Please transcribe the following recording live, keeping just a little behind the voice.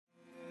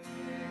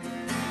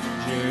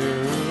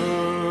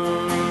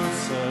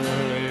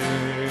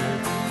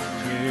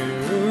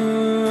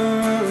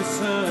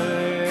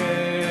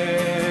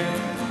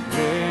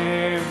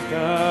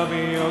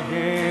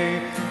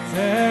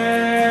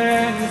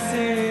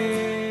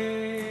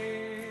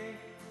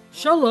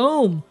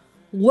Shalom!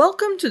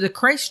 Welcome to the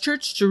Christ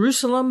Church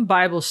Jerusalem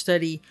Bible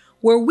Study,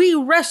 where we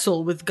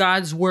wrestle with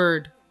God's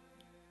Word.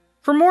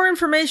 For more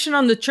information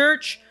on the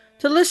church,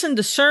 to listen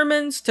to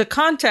sermons, to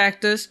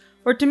contact us,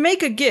 or to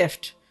make a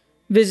gift,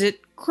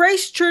 visit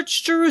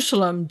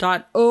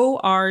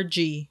christchurchjerusalem.org.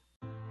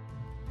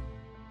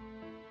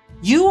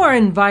 You are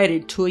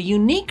invited to a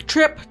unique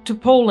trip to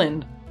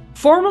Poland,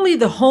 formerly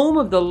the home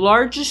of the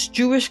largest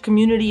Jewish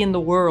community in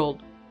the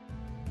world.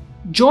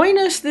 Join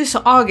us this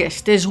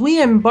August as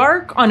we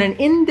embark on an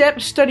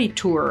in-depth study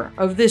tour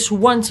of this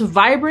once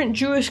vibrant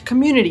Jewish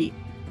community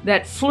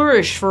that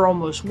flourished for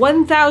almost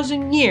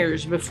 1,000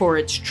 years before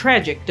its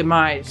tragic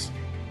demise.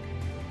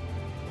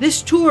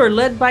 This tour,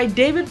 led by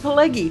David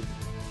Pileggi,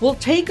 will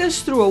take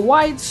us through a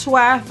wide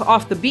swath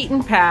off the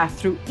beaten path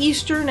through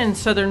eastern and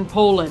southern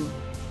Poland,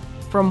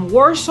 from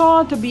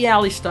Warsaw to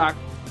Białystok,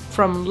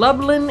 from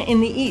Lublin in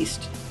the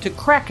east to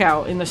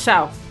Krakow in the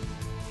south.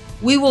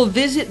 We will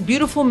visit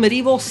beautiful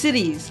medieval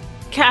cities,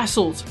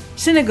 castles,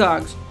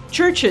 synagogues,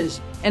 churches,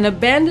 and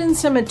abandoned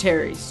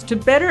cemeteries to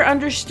better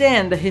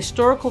understand the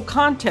historical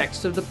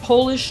context of the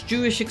Polish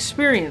Jewish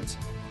experience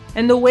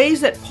and the ways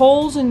that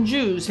Poles and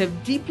Jews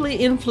have deeply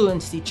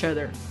influenced each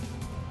other.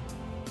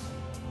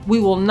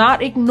 We will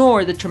not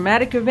ignore the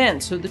traumatic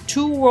events of the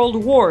two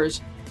world wars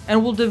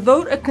and will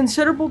devote a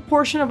considerable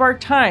portion of our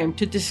time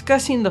to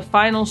discussing the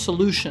final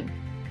solution.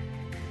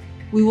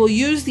 We will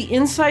use the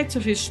insights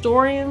of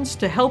historians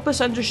to help us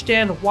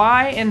understand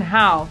why and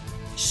how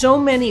so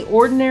many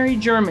ordinary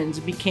Germans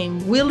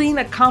became willing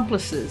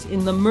accomplices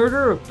in the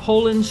murder of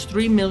Poland's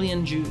 3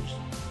 million Jews.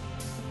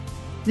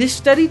 This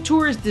study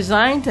tour is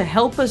designed to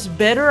help us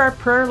better our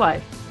prayer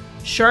life,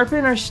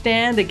 sharpen our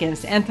stand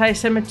against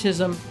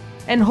anti-Semitism,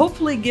 and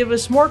hopefully give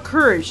us more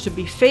courage to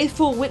be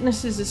faithful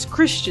witnesses as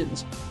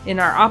Christians in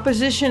our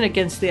opposition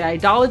against the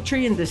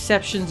idolatry and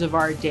deceptions of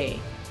our day.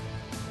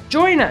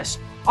 Join us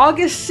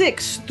August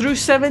 6th through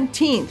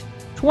 17th,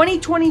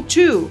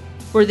 2022,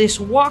 for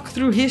this walk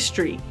through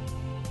history.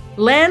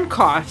 Land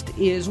cost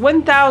is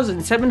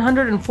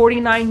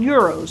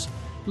 €1,749,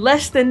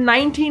 less than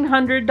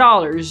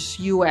 $1,900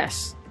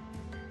 US.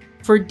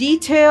 For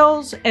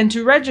details and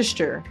to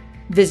register,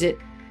 visit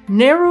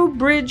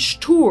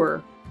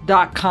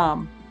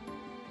narrowbridgetour.com.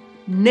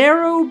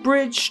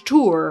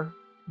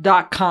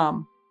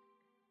 narrowbridgetour.com.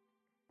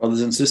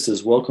 Brothers and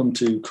sisters, welcome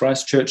to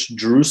Christ Church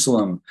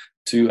Jerusalem,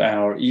 to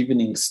our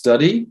evening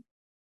study.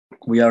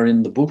 We are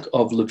in the book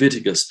of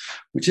Leviticus,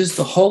 which is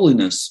the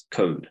Holiness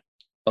Code,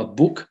 a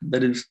book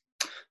that is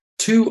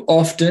too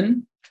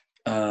often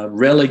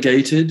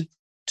relegated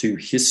to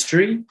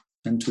history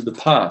and to the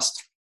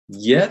past,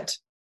 yet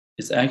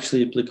is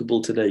actually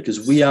applicable today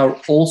because we are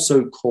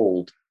also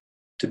called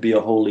to be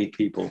a holy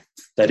people.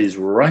 That is,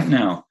 right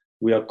now,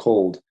 we are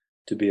called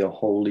to be a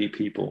holy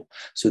people.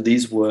 So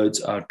these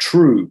words are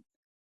true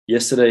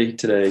yesterday,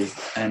 today,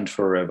 and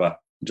forever,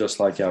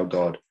 just like our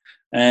God.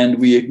 And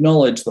we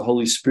acknowledge the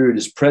Holy Spirit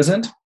is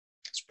present.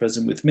 It's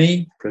present with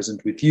me,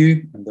 present with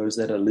you, and those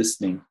that are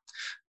listening.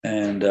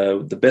 And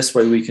the best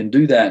way we can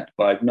do that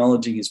by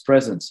acknowledging his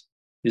presence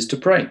is to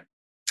pray.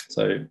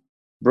 So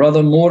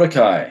Brother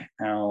Mordecai,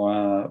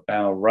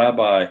 our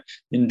rabbi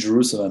in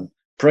Jerusalem,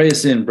 pray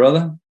us in,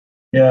 brother.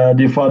 Yeah,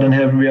 dear Father in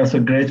heaven, we are so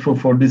grateful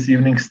for this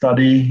evening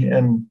study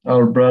and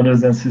our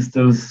brothers and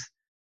sisters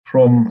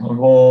from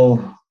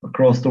all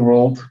across the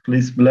world.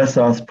 Please bless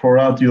us, pour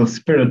out your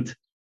spirit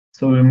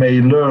so we may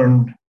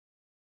learn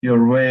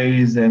your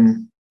ways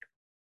and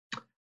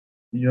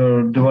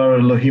your Dvar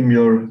Elohim,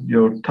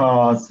 your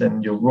thoughts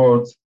and your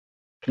words.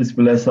 Please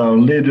bless our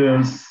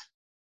leaders,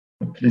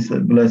 and please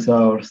bless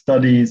our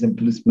studies, and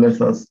please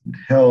bless us with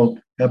health,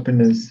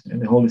 happiness,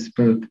 and the Holy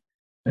Spirit,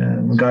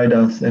 and guide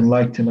us,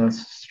 enlighten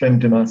us,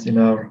 strengthen us in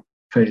our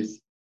faith.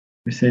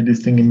 We say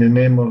this thing in the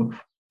name of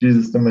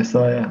Jesus the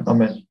Messiah.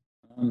 Amen.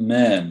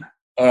 Amen.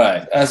 All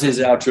right, as is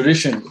our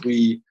tradition,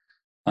 we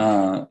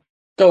go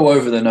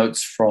over the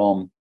notes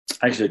from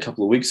actually a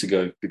couple of weeks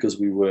ago because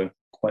we were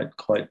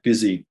quite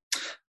busy.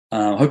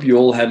 Hope you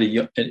all had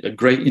a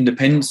great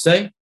Independence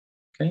Day.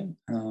 Okay,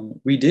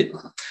 we did.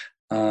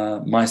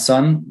 My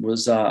son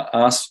was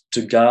asked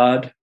to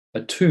guard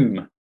a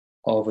tomb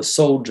of a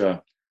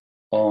soldier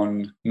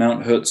on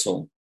Mount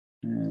Herzl,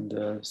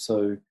 and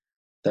so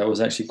that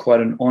was actually quite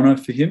an honor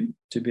for him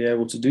to be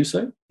able to do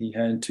so. He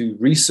had to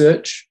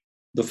research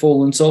the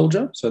fallen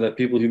soldier so that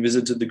people who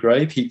visited the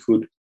grave, he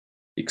could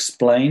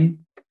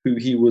explain who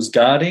he was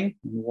guarding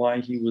and why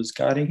he was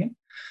guarding him.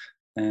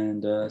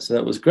 And so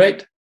that was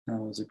great. That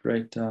was a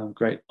great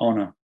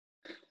honor.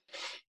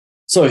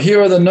 So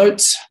here are the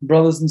notes,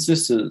 brothers and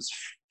sisters,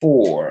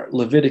 for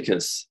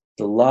Leviticus,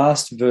 the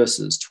last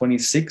verses,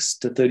 26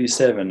 to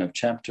 37 of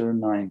chapter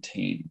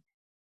 19.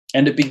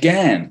 And it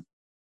began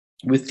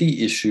with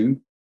the issue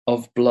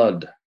of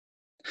blood.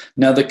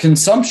 Now, the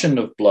consumption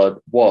of blood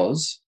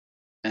was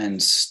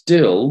and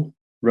still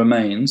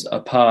remains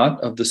a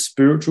part of the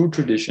spiritual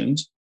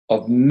traditions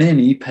of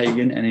many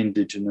pagan and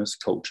indigenous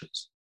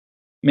cultures.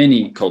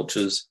 Many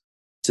cultures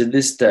to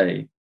this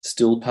day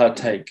still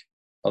partake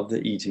of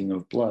the eating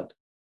of blood.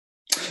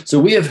 So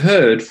we have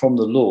heard from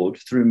the Lord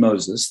through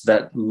Moses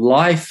that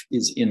life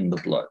is in the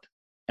blood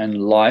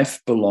and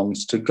life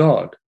belongs to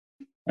God.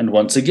 And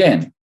once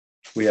again,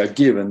 we are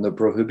given the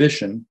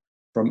prohibition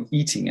from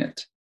eating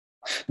it.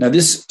 Now,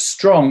 this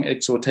strong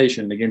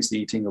exhortation against the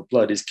eating of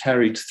blood is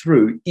carried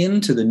through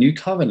into the new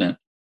covenant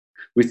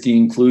with the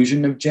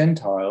inclusion of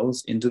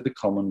Gentiles into the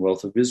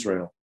Commonwealth of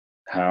Israel.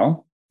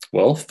 How?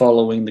 Well,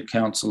 following the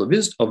Council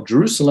of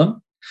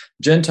Jerusalem,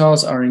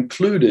 Gentiles are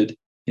included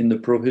in the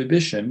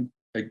prohibition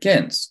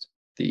against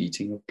the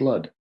eating of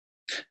blood.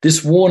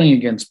 This warning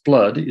against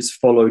blood is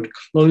followed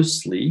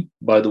closely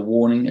by the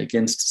warning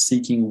against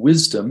seeking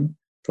wisdom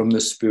from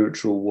the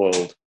spiritual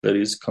world, that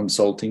is,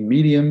 consulting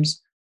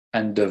mediums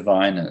and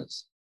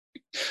diviners.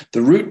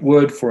 The root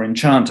word for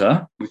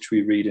enchanter, which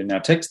we read in our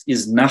text,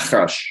 is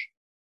nachash,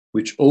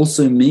 which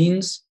also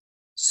means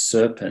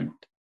serpent,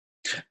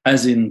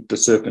 as in the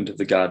serpent of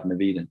the Garden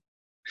of Eden.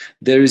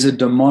 There is a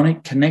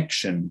demonic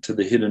connection to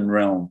the hidden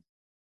realm.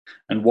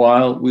 And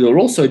while we are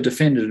also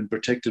defended and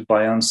protected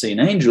by unseen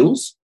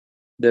angels,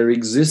 there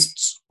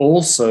exists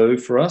also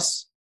for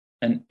us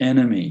an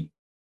enemy.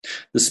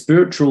 The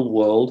spiritual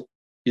world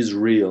is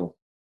real.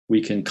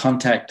 We can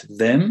contact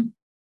them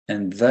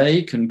and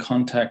they can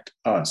contact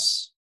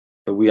us,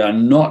 but we are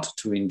not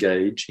to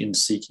engage in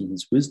seeking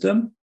his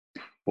wisdom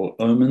or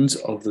omens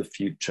of the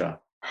future.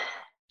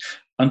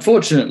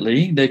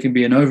 Unfortunately, there can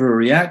be an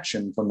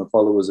overreaction from the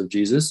followers of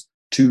Jesus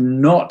to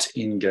not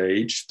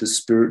engage the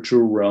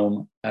spiritual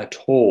realm at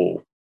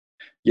all.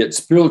 Yet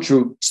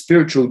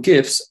spiritual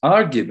gifts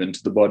are given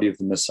to the body of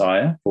the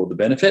Messiah for the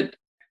benefit,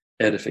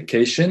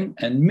 edification,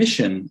 and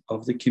mission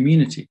of the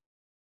community.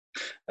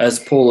 As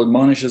Paul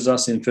admonishes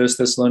us in 1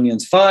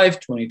 Thessalonians 5,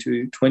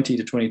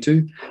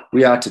 20-22,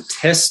 we are to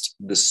test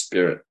the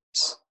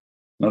spirits,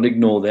 not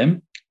ignore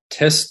them,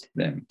 test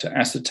them to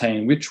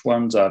ascertain which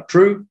ones are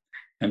true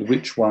and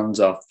which ones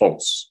are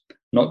false,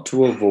 not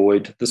to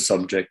avoid the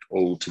subject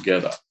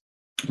altogether.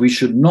 We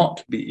should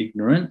not be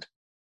ignorant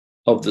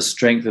of the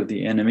strength of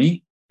the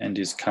enemy and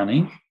his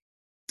cunning.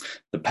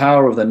 The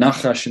power of the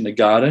Nachash in the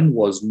garden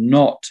was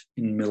not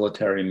in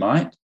military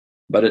might,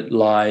 but it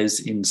lies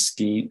in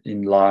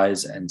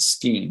lies and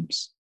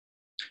schemes.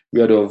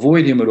 We are to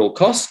avoid him at all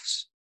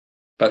costs,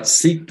 but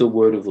seek the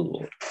word of the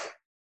Lord.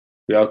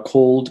 We are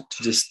called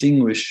to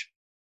distinguish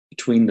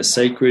between the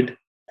sacred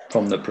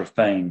from the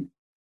profane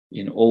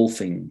in all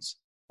things,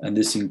 and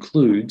this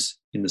includes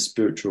in the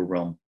spiritual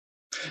realm.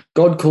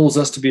 God calls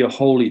us to be a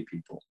holy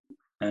people,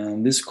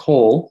 and this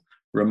call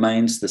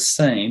remains the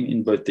same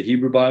in both the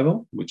Hebrew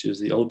Bible, which is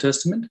the Old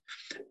Testament,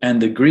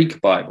 and the Greek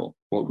Bible,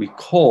 what we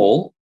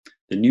call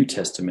the New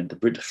Testament, the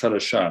Brit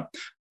Chadashah.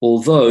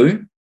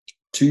 Although,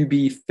 to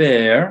be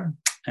fair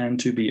and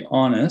to be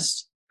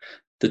honest,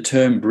 the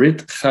term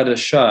Brit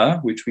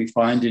Chadashah, which we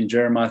find in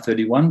Jeremiah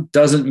 31,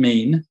 doesn't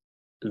mean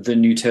the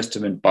New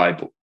Testament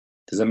Bible.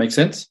 Does that make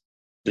sense?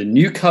 The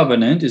New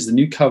Covenant is the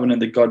New Covenant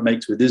that God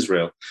makes with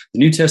Israel. The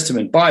New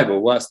Testament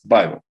Bible, well, that's the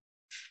Bible.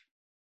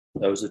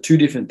 Those are two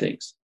different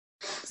things.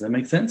 Does that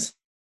make sense?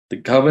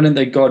 The covenant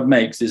that God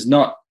makes is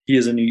not,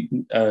 here's a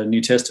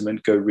New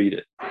Testament, go read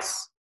it.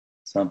 It's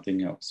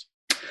something else.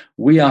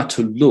 We are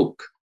to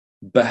look,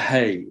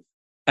 behave,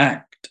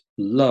 act,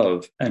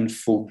 love, and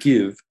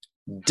forgive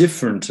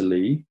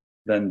differently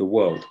than the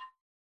world.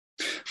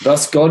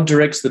 Thus, God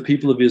directs the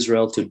people of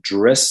Israel to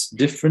dress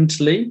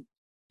differently,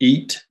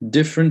 eat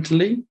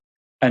differently,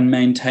 and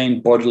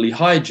maintain bodily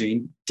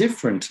hygiene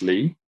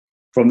differently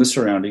from the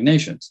surrounding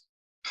nations.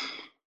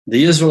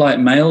 The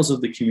Israelite males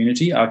of the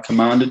community are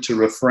commanded to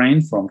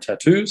refrain from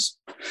tattoos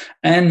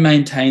and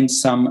maintain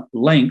some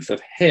length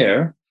of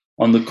hair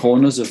on the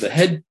corners of the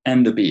head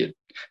and the beard.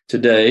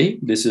 Today,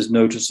 this is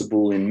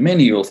noticeable in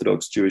many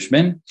Orthodox Jewish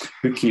men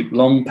who keep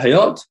long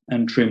payot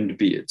and trimmed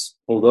beards.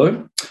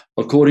 Although,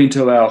 according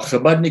to our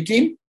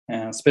Chabadnikim,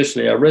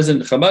 especially our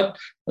resident Chabad,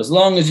 as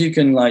long as you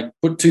can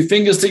put two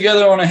fingers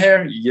together on a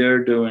hair,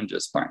 you're doing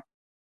just fine.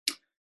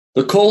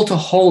 The call to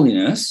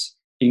holiness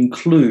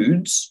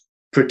includes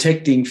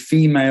protecting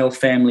female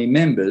family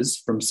members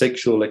from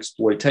sexual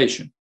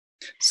exploitation,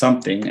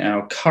 something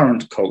our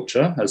current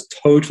culture has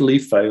totally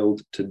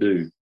failed to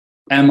do.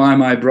 Am I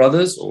my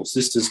brother's or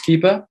sister's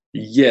keeper?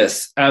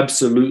 Yes,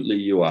 absolutely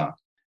you are.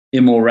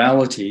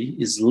 Immorality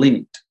is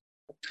linked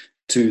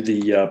to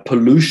the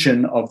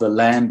pollution of the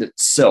land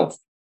itself,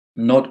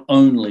 not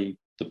only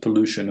the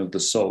pollution of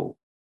the soul.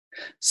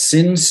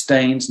 Sin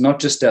stains not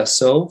just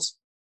ourselves,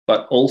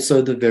 but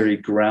also the very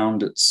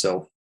ground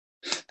itself.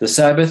 The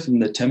Sabbath and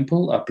the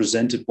temple are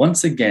presented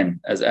once again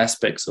as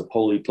aspects of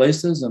holy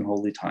places and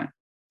holy time.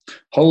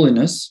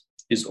 Holiness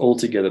is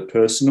altogether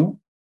personal,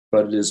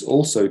 but it is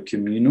also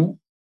communal,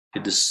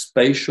 it is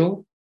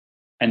spatial,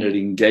 and it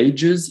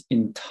engages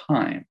in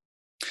time.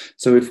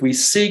 So if we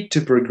seek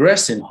to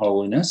progress in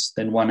holiness,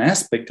 then one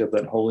aspect of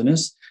that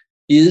holiness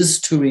is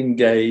to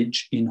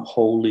engage in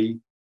holy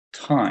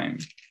time.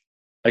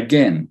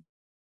 Again,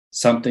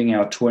 something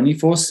our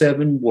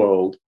 24/7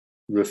 world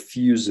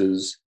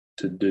refuses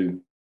to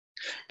do.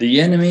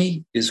 The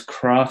enemy is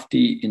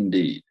crafty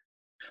indeed.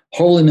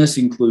 Holiness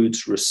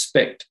includes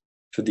respect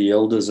for the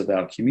elders of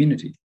our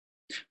community.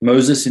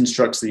 Moses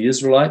instructs the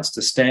Israelites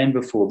to stand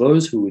before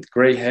those who with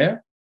grey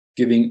hair,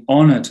 giving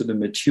honor to the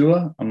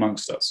mature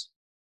amongst us.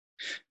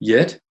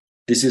 Yet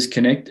this is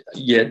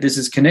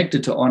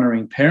connected to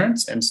honoring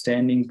parents and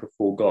standing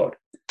before God.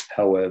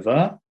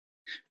 However,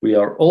 we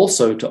are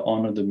also to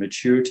honor the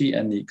maturity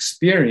and the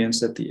experience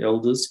that the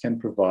elders can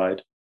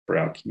provide for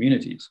our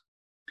communities.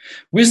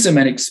 Wisdom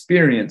and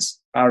experience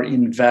are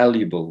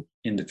invaluable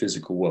in the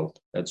physical world,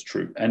 that's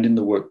true, and in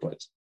the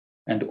workplace,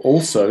 and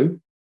also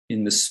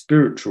in the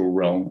spiritual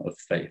realm of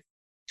faith.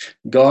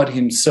 God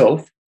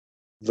himself,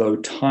 though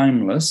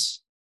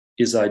timeless,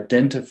 is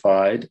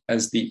identified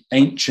as the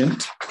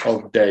Ancient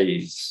of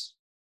Days.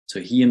 So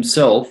he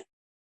himself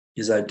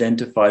is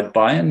identified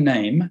by a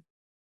name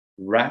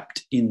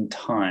wrapped in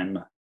time.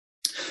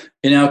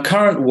 In our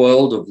current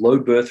world of low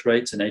birth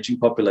rates and aging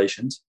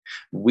populations,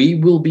 we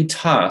will be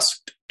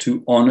tasked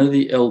to honor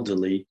the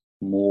elderly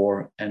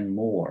more and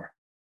more.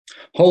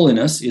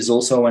 Holiness is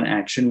also an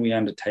action we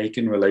undertake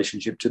in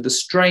relationship to the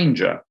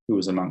stranger who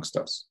is amongst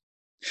us.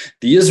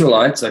 The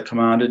Israelites are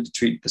commanded to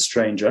treat the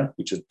stranger,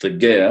 which is the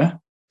ger,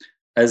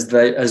 as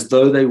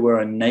though they were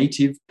a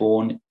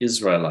native-born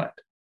Israelite.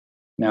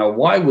 Now,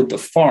 why would the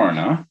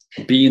foreigner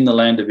be in the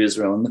land of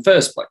Israel in the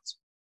first place?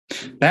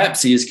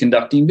 Perhaps he is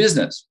conducting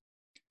business.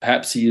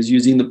 Perhaps he is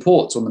using the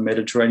ports on the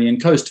Mediterranean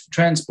coast for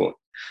transport.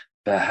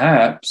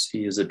 Perhaps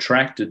he is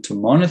attracted to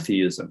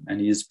monotheism and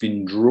he has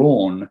been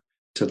drawn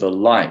to the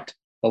light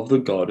of the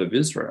God of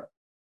Israel.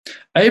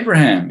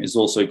 Abraham is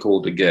also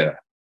called a ger,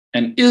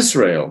 and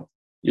Israel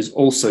is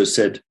also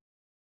said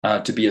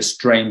to be a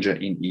stranger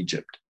in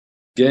Egypt.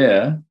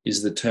 Ger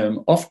is the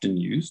term often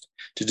used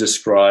to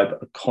describe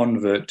a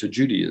convert to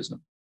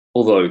Judaism,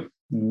 although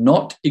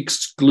not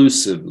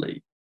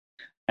exclusively.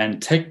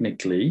 And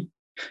technically,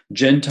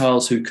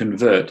 Gentiles who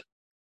convert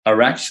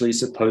are actually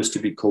supposed to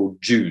be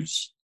called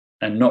Jews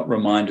and not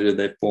reminded of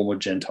their former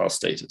Gentile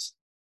status.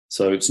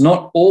 So it's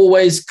not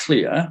always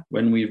clear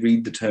when we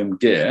read the term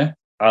ger,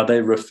 are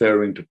they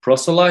referring to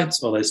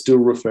proselytes or are they still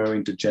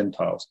referring to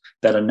Gentiles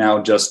that are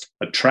now just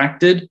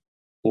attracted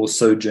or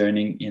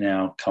sojourning in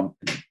our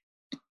company?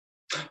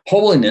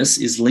 Holiness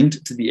is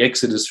linked to the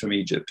exodus from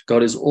Egypt.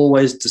 God is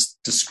always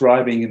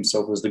describing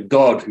himself as the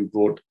God who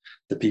brought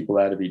the people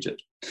out of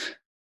Egypt.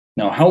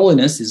 Now,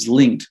 holiness is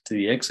linked to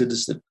the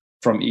exodus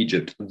from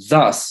Egypt.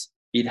 Thus,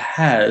 it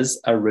has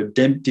a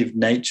redemptive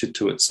nature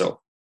to itself.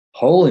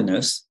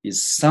 Holiness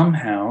is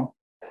somehow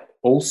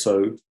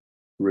also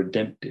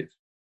redemptive.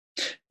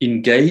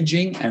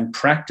 Engaging and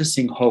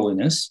practicing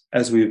holiness,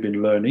 as we have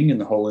been learning in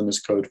the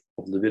Holiness Code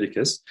of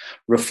Leviticus,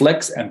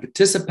 reflects and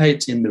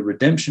participates in the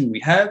redemption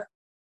we have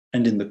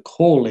and in the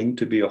calling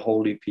to be a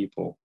holy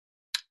people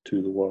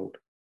to the world.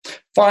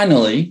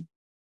 Finally,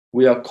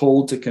 we are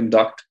called to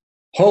conduct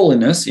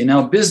holiness in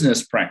our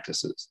business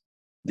practices.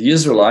 The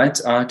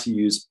Israelites are to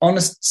use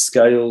honest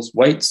scales,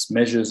 weights,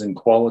 measures, and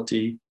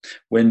quality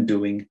when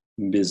doing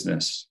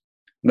business,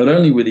 not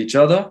only with each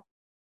other,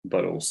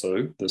 but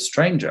also the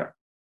stranger.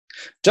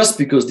 Just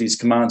because these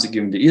commands are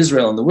given to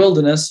Israel in the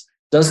wilderness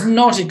does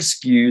not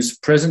excuse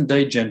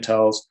present-day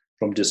Gentiles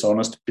from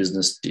dishonest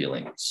business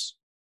dealings.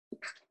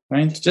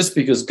 Right? Just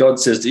because God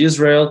says to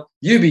Israel,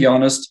 you be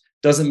honest,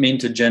 doesn't mean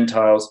to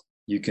Gentiles,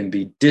 you can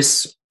be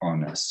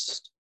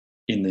dishonest.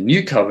 In the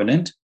new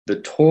covenant,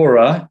 the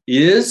Torah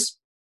is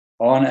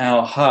on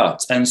our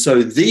hearts. And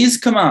so these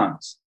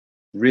commands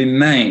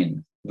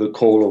remain the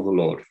call of the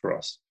Lord for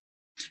us.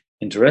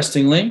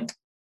 Interestingly,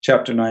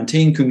 chapter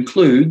 19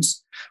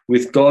 concludes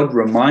with God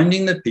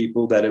reminding the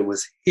people that it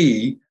was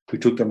he who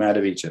took them out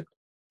of Egypt.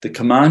 The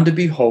command to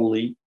be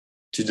holy,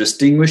 to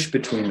distinguish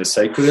between the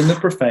sacred and the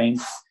profane,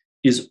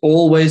 is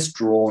always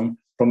drawn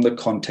from the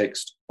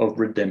context of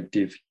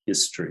redemptive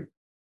history.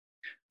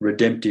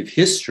 Redemptive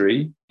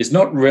history is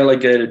not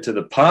relegated to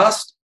the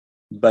past,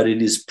 but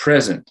it is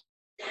present.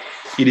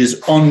 It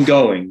is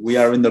ongoing. We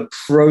are in the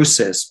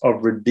process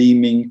of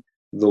redeeming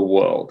the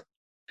world.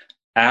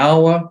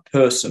 Our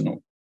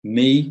personal,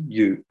 me,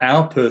 you,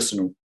 our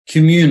personal,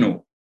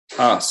 communal,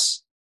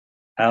 us,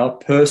 our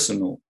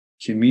personal,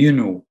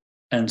 communal,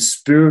 and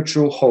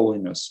spiritual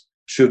holiness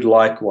should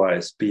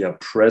likewise be a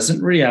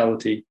present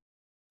reality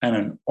and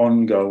an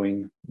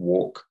ongoing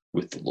walk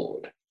with the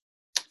Lord.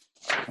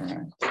 All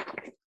right.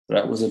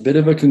 That was a bit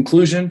of a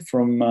conclusion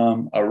from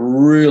a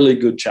really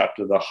good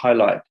chapter, the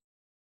highlight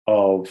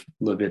of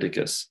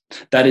Leviticus.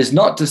 That is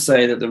not to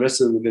say that the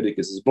rest of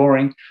Leviticus is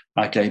boring,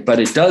 okay, but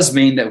it does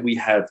mean that we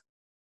have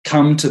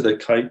come to the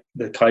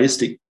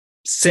chiastic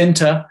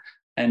center,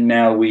 and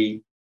now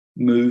we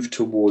move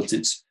towards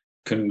its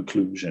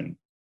conclusion.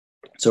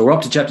 So we're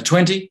up to chapter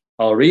 20.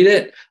 I'll read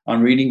it.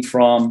 I'm reading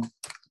from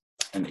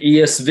an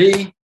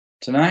ESV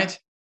tonight.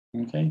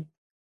 Okay,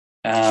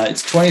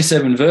 it's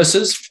 27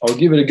 verses. I'll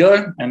give it a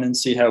go and then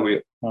see how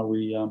we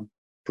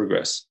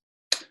progress.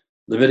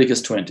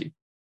 Leviticus 20.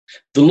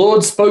 The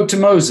Lord spoke to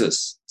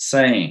Moses,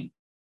 saying,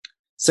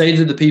 "Say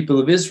to the people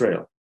of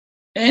Israel,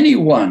 any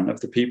one of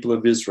the people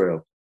of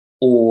Israel,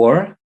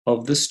 or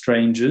of the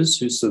strangers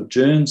who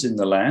sojourns in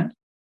the land,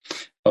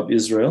 of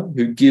Israel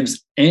who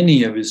gives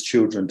any of his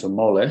children to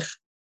Molech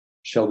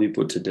shall be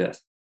put to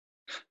death.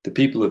 The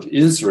people of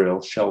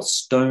Israel shall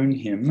stone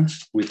him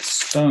with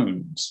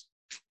stones.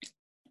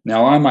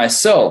 Now I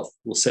myself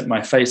will set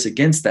my face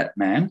against that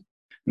man,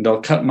 and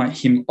I'll cut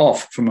him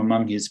off from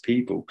among his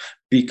people,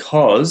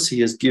 because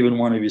he has given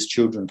one of his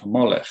children to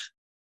Molech,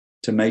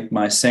 to make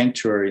my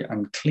sanctuary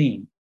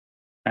unclean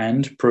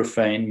and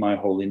profane my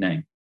holy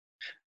name.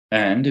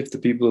 And if the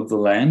people of the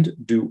land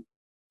do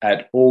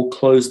at all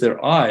close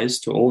their eyes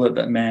to all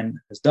that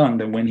man has done,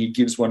 then when he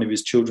gives one of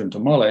his children to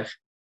Molech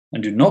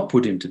and do not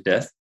put him to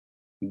death,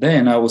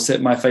 then I will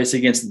set my face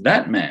against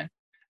that man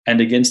and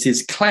against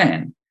his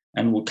clan,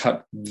 and will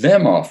cut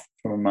them off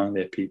from among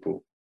their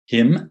people,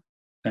 him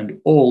and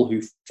all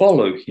who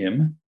follow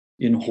him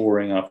in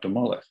whoring after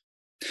Molech.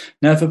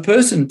 Now, if a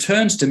person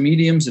turns to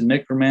mediums and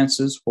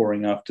necromancers,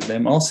 whoring after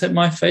them, I'll set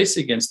my face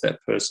against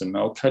that person.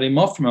 I'll cut him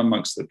off from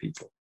amongst the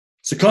people.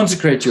 So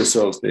consecrate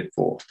yourselves,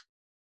 therefore,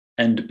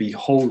 and be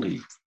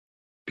holy,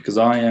 because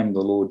I am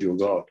the Lord your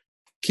God.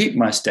 Keep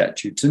my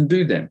statutes and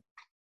do them.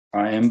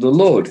 I am the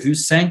Lord who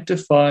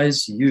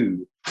sanctifies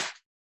you.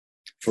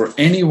 For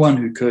anyone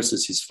who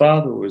curses his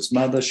father or his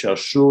mother shall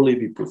surely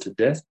be put to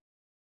death.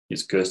 He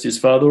has cursed his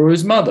father or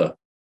his mother.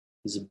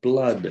 His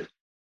blood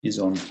is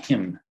on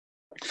him.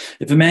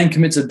 If a man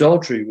commits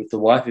adultery with the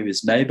wife of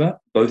his neighbor,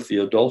 both the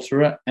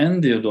adulterer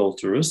and the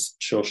adulteress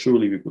shall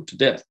surely be put to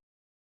death.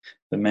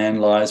 The man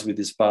lies with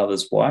his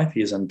father's wife, he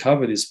has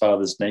uncovered his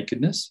father's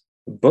nakedness.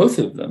 Both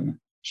of them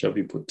shall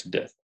be put to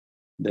death.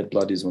 Their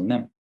blood is on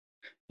them.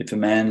 If a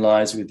man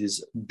lies with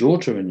his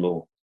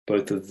daughter-in-law,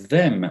 both of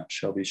them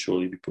shall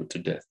surely be put to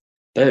death.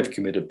 They have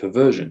committed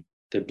perversion.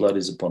 Their blood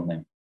is upon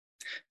them.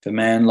 If a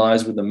man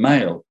lies with a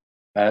male,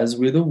 as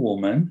with a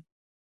woman,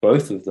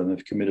 both of them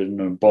have committed an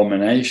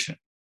abomination,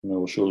 and they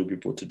will surely be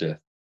put to death.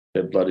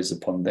 Their blood is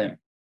upon them.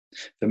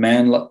 If a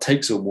man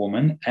takes a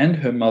woman and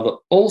her mother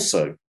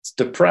also, it's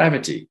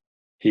depravity.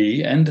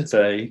 He and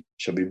they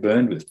shall be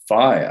burned with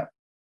fire,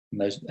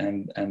 and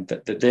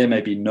that there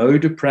may be no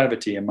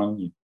depravity among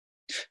you.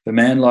 If a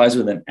man lies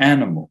with an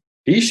animal,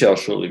 he shall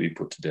surely be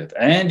put to death,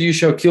 and you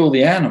shall kill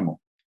the animal.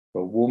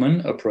 If a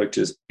woman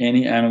approaches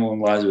any animal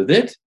and lies with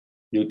it,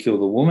 you'll kill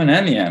the woman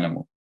and the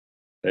animal.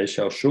 They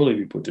shall surely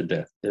be put to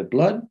death. Their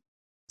blood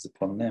is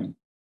upon them.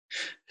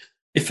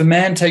 If a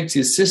man takes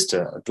his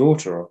sister, a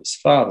daughter of his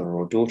father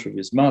or daughter of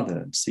his mother,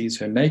 and sees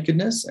her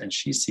nakedness, and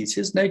she sees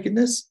his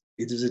nakedness,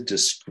 it is a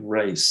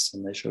disgrace,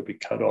 and they shall be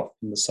cut off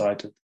from the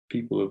sight of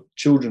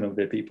children of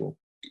their people.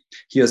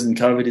 He has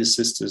uncovered his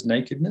sister's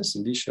nakedness,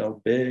 and he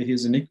shall bear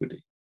his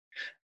iniquity.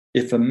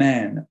 If a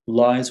man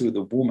lies with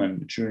a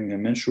woman during her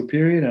menstrual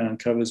period and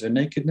uncovers her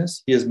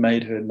nakedness, he has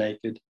made her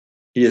naked.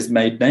 He has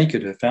made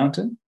naked her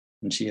fountain,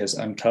 and she has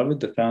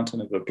uncovered the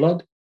fountain of her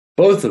blood.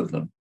 Both of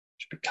them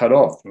shall be cut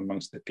off from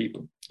amongst their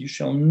people. You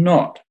shall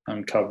not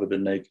uncover the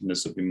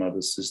nakedness of your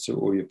mother's sister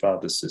or your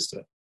father's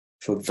sister,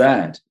 for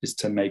that is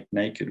to make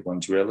naked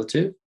one's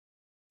relative,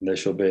 and they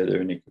shall bear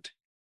their iniquity.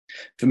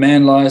 If a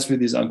man lies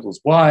with his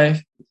uncle's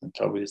wife,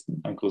 uncover his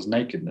uncle's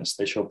nakedness,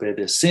 they shall bear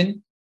their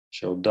sin,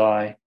 shall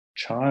die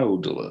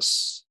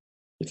childless.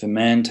 If a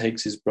man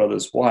takes his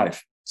brother's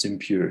wife, it's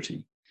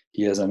impurity.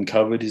 He has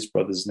uncovered his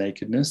brother's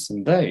nakedness,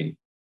 and they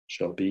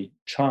shall be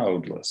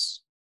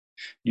childless.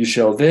 You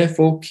shall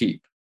therefore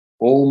keep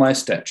all my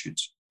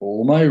statutes,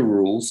 all my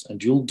rules,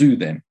 and you'll do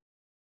them,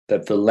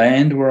 that the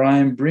land where I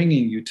am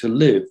bringing you to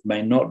live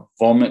may not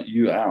vomit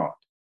you out,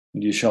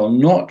 and you shall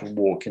not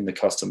walk in the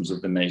customs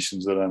of the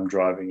nations that I'm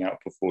driving out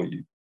before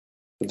you.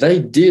 For they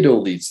did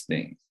all these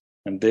things,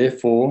 and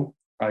therefore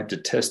I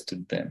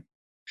detested them.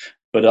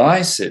 But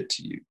I said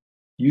to you,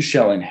 you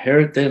shall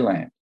inherit their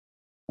land,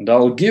 and I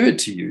will give it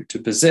to you to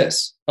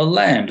possess, a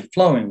land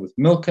flowing with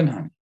milk and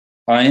honey.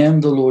 I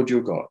am the Lord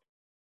your God,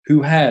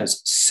 who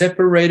has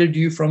separated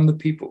you from the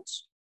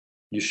peoples.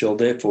 You shall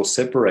therefore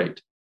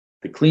separate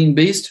the clean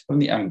beast from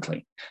the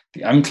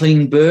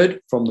unclean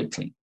bird from the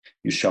clean.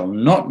 You shall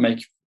not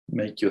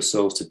make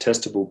yourselves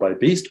detestable by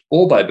beast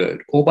or by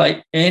bird or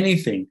by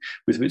anything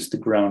with which the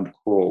ground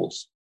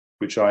crawls,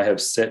 which I have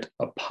set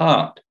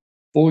apart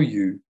for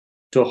you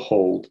to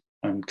hold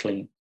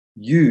unclean.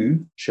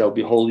 You shall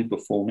be holy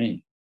before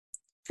me,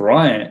 for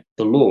I,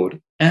 the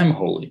Lord, am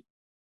holy,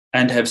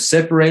 and have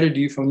separated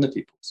you from the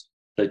peoples,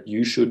 that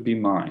you should be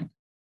mine.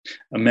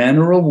 A man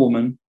or a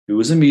woman who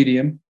is a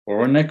medium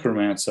or a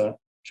necromancer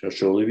shall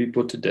surely be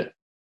put to death.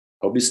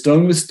 They'll be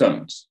stoned with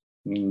stones,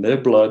 and their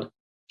blood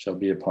shall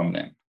be upon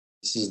them.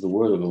 This is the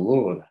word of the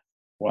Lord.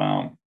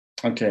 Wow.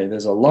 Okay,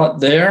 there's a lot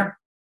there.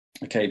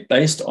 Okay,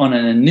 based on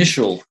an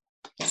initial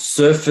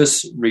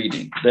surface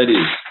reading, that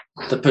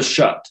is the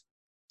Peshat.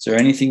 Is there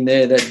anything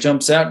there that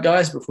jumps out,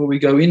 guys, before we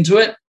go into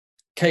it?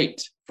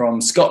 Kate from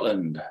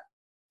Scotland.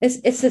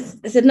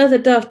 It's another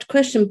daft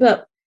question,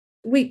 but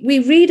we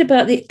read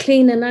about the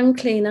clean and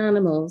unclean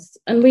animals,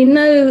 and we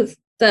know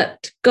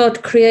that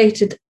God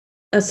created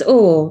us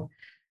all.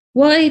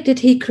 Why did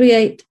he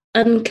create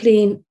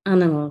unclean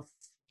animals?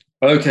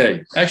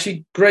 Okay,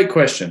 actually, great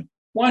question.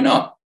 Why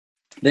not?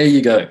 There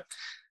you go.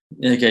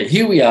 Okay,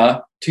 here we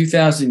are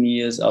 2,000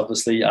 years,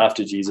 obviously,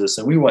 after Jesus,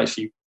 and we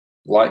actually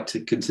like to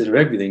consider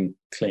everything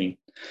clean.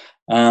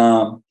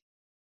 And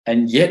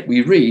yet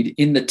we read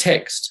in the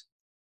text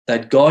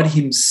that God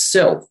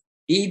himself,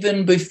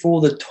 even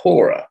before the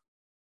Torah,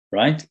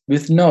 right,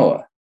 with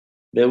Noah,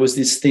 there was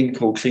this thing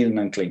called clean and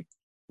unclean.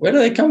 Where do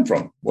they come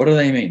from? What do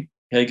they mean?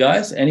 Okay,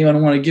 guys,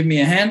 anyone want to give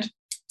me a hand?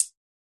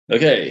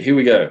 Okay, here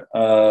we go.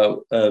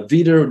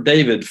 Vida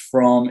David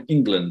from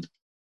England.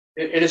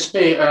 It is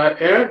me,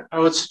 Aaron. I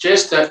would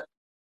suggest that,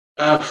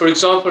 for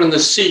example, in the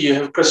sea, you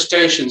have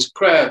crustaceans,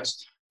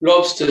 crabs,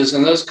 lobsters,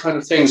 and those kind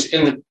of things.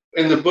 In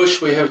the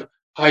bush, we have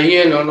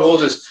hyena and all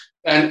this,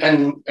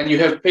 and you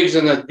have pigs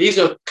in that. These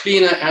are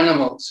cleaner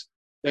animals.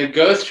 They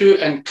go through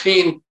and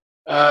clean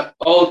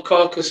old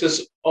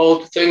carcasses,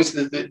 old things.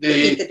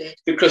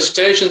 The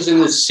crustaceans in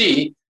the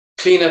sea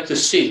clean up the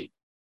sea.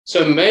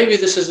 So maybe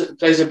this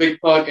plays a big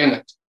part in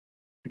it.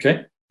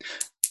 Okay.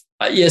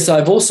 Yes,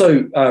 I've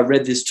also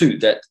read this too,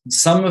 that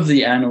some of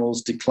the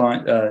animals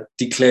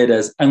declared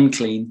as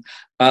unclean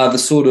are the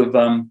sort of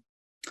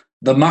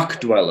the muck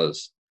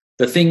dwellers,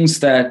 the things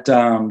that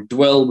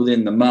dwell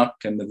within the muck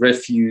and the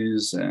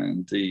refuse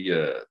and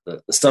the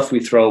stuff we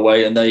throw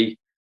away, and they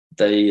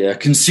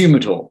consume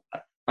it all.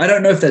 I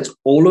don't know if that's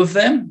all of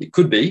them. It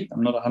could be.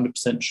 I'm not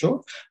 100%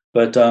 sure.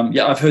 But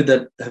yeah, I've heard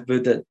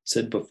that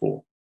said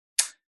before.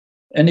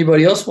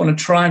 Anybody else want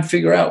to try and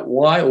figure out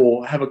why,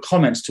 or have a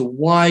comment as to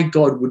why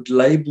God would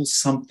label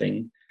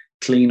something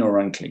clean or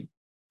unclean?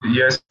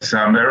 Yes,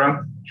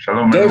 Aaron.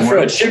 Shalom. Go everyone. for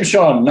it.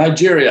 Shimshon,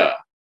 Nigeria.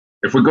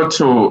 If we go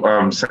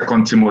to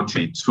 2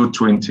 Timothy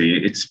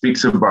 2:20, it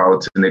speaks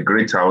about in a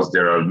great house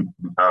there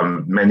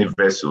are many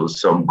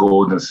vessels, some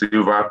gold and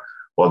silver,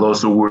 but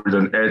also wood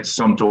and earth,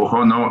 some to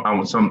honor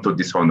and some to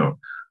dishonor.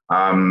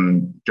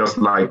 Just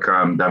like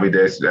David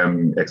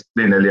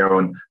explained earlier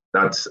on,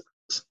 that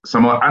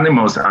some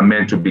animals are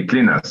meant to be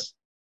cleaners,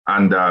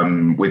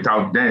 and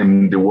without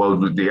them, the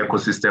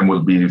ecosystem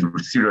will be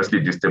seriously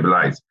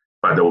destabilized.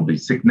 But there will be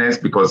sickness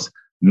because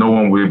no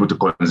one will be able to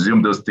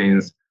consume those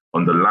things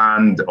on the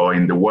land or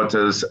in the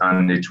waters,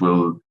 and it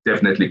will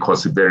definitely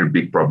cause a very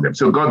big problem.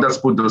 So God has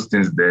put those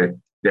things there.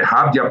 They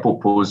have their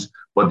purpose,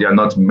 but they are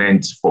not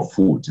meant for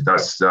food.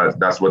 That's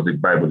what the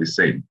Bible is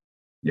saying.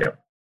 Yeah.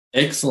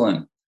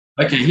 Excellent.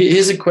 Okay,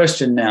 here's a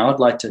question now I'd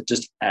like to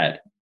just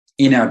add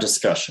in our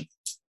discussion.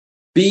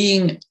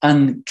 Being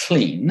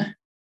unclean,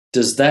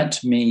 does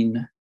that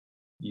mean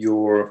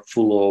you're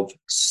full of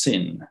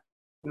sin?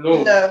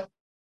 No.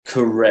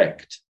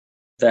 Correct.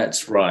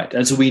 That's right.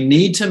 And so we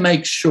need to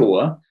make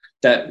sure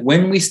that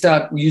when we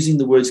start using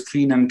the words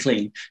clean,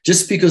 unclean,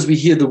 just because we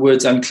hear the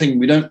words unclean,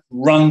 we don't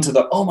run to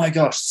the, oh my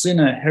gosh,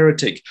 sinner,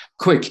 heretic,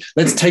 quick,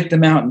 let's take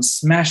them out and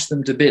smash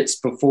them to bits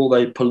before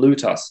they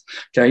pollute us,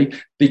 okay?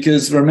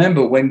 Because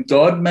remember, when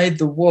God made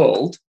the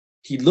world,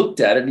 he looked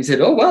at it and he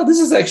said, oh, wow, this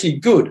is actually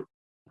good.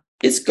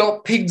 It's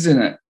got pigs in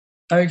it,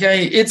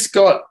 okay? It's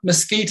got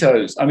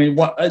mosquitoes. I mean,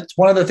 it's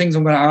one of the things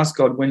I'm going to ask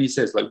God when he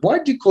says, like, why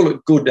do you call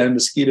it good to have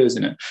mosquitoes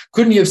in it?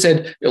 Couldn't you have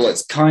said, well,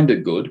 it's kind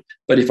of good,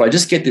 but if I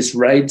just get this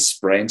Raid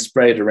spray and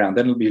spray it around,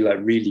 then it'll be like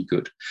really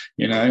good,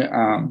 you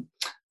know?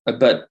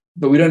 But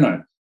we don't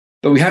know.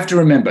 But we have to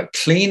remember,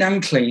 clean,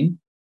 unclean,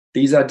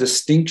 these are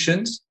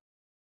distinctions,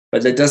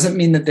 but that doesn't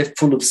mean that they're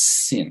full of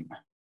sin.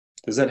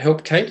 Does that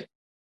help, Kate?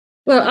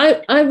 Well,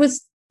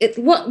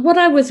 what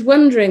I was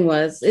wondering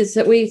is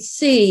that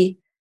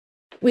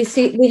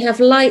we have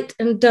light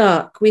and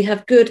dark, we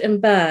have good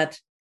and bad,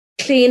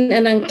 clean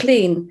and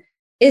unclean.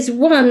 Is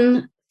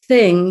one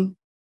thing,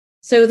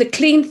 so the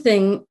clean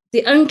thing,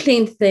 the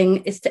unclean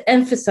thing is to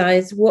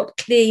emphasize what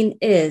clean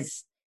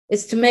is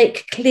to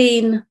make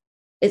clean,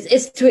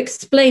 is to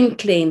explain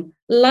clean.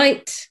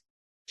 Light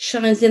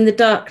shines in the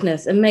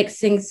darkness and makes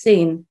things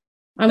seen.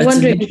 I'm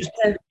wondering.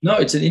 No,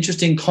 it's an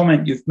interesting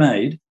comment you've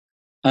made.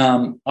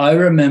 I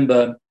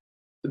remember,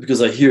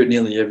 because I hear it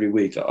nearly every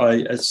week,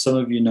 as some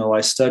of you know,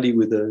 I study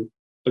with a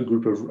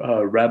group of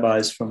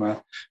rabbis from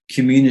a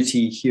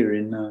community here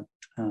in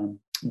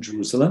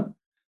Jerusalem.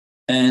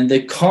 And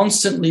they're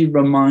constantly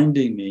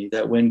reminding me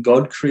that when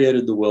God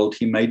created the world,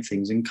 he made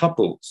things in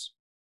couples.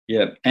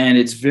 Yeah. And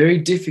it's very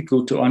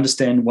difficult to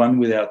understand one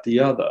without the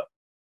other.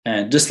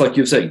 And just like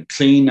you're saying,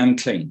 clean,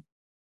 unclean,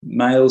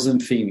 males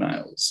and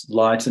females,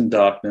 light and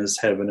darkness,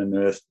 heaven and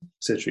earth,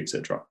 etc.,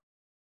 etc.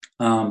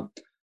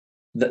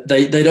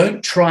 They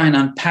don't try and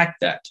unpack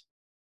that.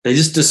 They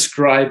just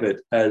describe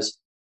it as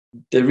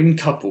they're in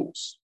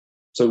couples.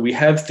 So we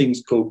have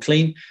things called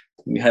clean,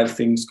 and we have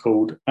things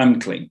called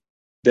unclean.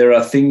 There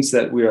are things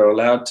that we are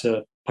allowed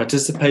to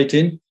participate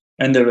in,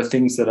 and there are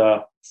things that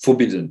are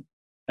forbidden.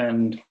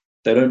 And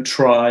they don't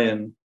try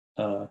and...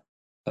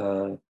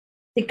 the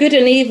good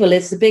and evil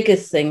is the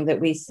biggest thing that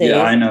we see.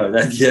 Yeah, I know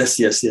that. Yes.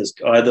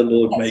 Either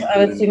Lord make.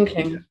 I was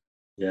thinking.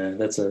 Yeah,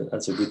 that's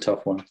a good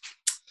tough one.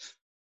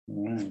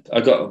 All right.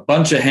 I got a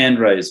bunch of hand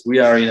raised. We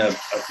are in a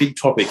big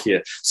topic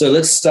here. So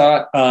let's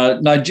start.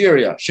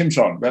 Nigeria,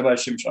 Shimshon, Rabbi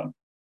Shimshon.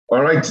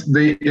 All right.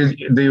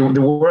 The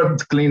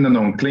word clean and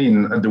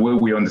unclean, the way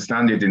we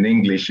understand it in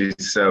English,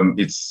 is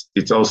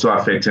it's also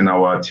affecting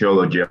our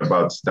theology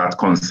about that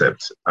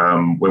concept.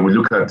 When we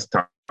look at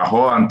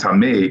tahor and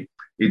tameh,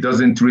 it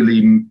doesn't really,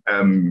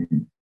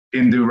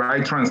 in the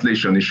right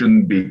translation, it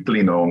shouldn't be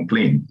clean or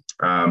unclean.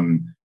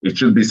 It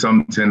should be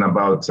something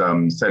about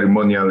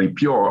ceremonially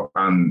pure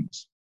and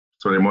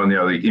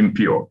ceremonially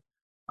impure.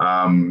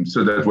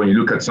 So that when you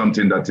look at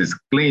something that is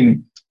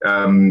clean,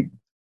 I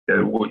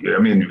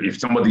mean, if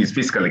somebody is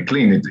physically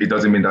clean, it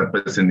doesn't mean that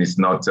person is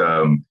not,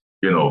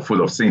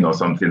 full of sin or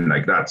something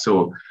like that.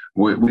 So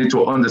we need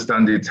to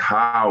understand it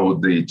how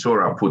the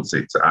Torah puts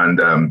it,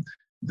 and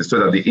so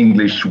that the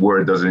English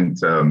word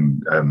doesn't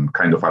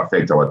kind of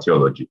affect our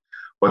theology.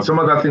 But some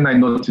other thing I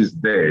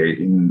noticed there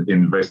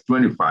in verse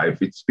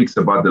 25, it speaks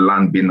about the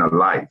land being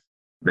alive.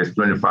 Verse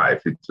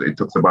 25, it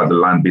talks about the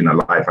land being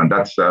alive, and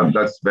that's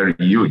very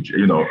huge.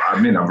 I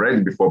mean, I've read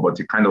it before, but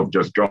it kind of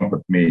just jumped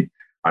at me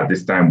at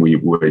this time we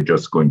were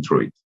just going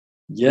through it.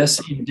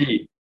 Yes,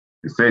 indeed.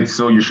 It said,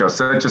 so you shall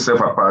set yourself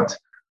apart,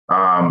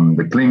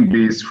 the clean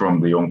beast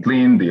from the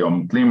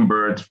unclean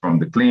bird from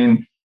the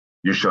clean.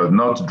 You shall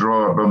not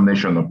draw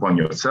abomination upon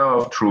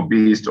yourself through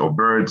beasts or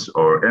birds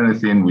or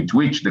anything with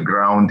which the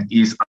ground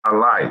is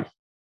alive,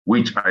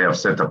 which I have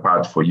set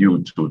apart for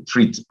you to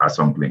treat as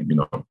unclean.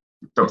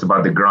 It talks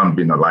about the ground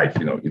being alive.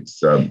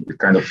 It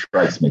kind of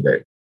strikes me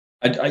there.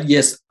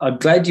 Yes, I'm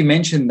glad you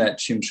mentioned that,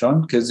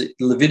 Shimshon, because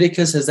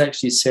Leviticus has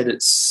actually said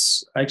it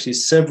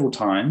several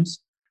times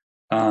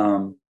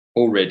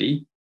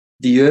already.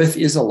 The earth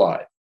is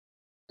alive,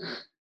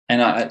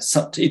 and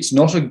it's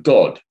not a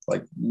god.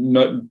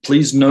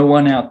 Please, no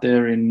one out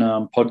there in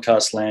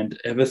podcast land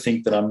ever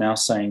think that I'm now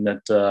saying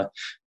that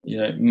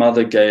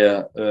Mother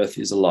Gaia Earth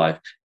is alive.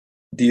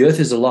 The earth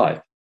is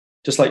alive.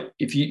 Just like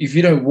if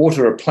you don't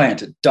water a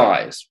plant, it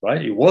dies,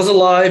 right? It was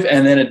alive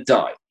and then it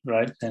died,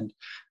 right? And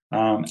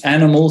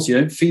animals, you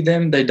don't feed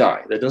them, they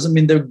die. That doesn't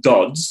mean they're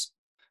gods,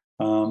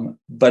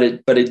 but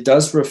it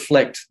does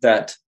reflect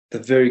that the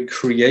very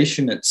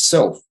creation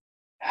itself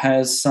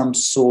has some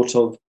sort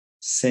of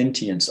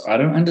sentience. I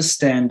don't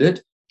understand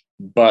it,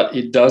 but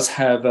it does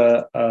have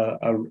a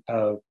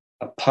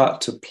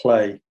part to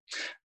play,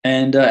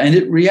 and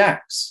it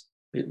reacts.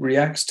 It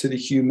reacts to the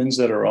humans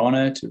that are on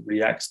it. It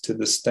reacts to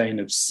the stain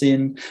of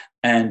sin,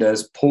 and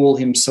as Paul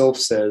himself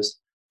says,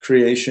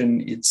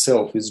 creation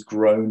itself is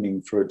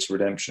groaning for its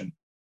redemption.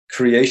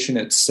 Creation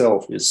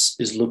itself is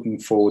looking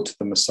forward to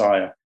the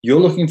Messiah.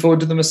 You're looking forward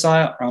to the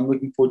Messiah. I'm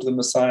looking forward to the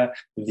Messiah.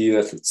 The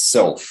earth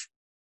itself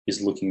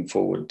is looking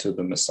forward to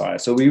the Messiah.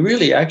 So we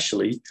really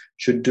actually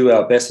should do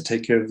our best to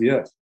take care of the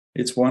earth.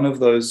 It's one of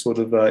those sort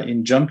of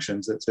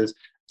injunctions that says,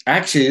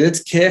 actually,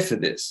 let's care for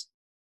this.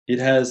 It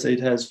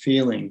has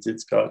feelings.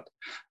 It's got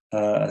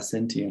a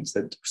sentience,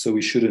 so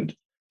we shouldn't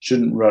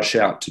rush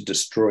out to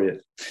destroy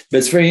it. But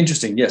it's very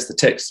interesting. Yes, the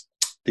text,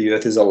 the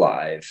earth is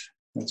alive.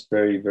 That's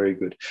very, very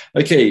good.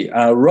 Okay,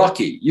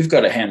 Rocky, you've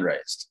got a hand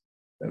raised.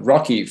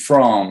 Rocky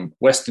from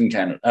Western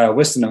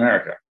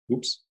America.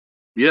 Oops.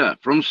 Yeah,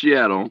 from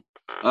Seattle.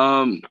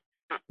 The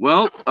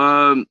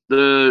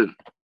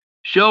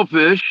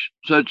shellfish,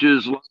 such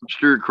as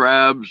lobster,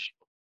 crabs,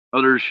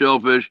 other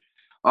shellfish,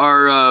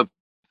 are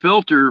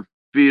filter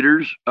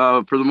feeders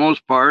for the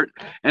most part,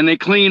 and they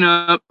clean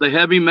up the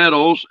heavy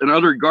metals and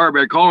other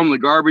garbage. I call them the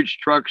garbage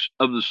trucks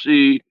of the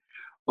sea,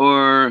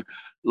 or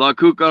La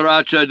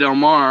Cucaracha del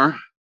Mar,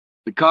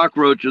 the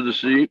cockroach of the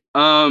sea.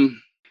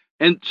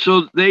 And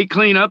so they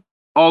clean up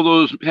all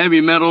those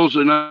heavy metals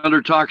and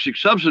other toxic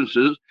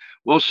substances.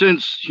 Well,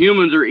 since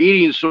humans are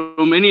eating so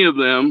many of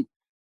them,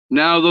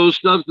 now those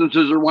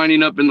substances are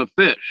winding up in the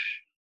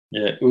fish.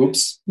 Yeah,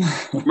 oops.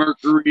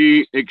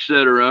 Mercury,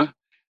 etc.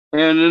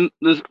 And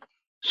then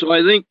so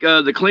I think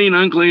the clean,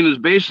 unclean is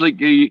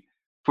basically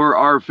for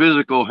our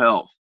physical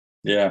health.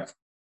 Yeah.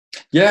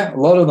 Yeah, a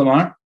lot of them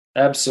are.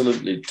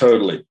 Absolutely,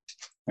 totally.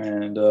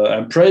 And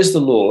praise the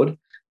Lord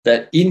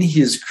that in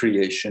his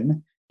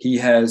creation, he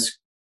has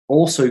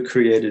also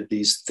created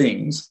these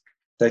things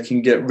that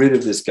can get rid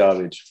of this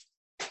garbage.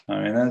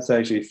 I mean, that's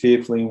actually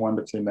fearfully and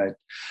wonderfully made.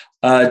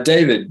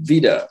 David,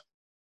 Vida.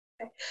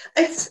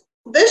 It's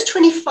verse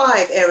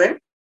 25, Aaron.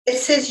 It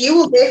says, you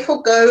will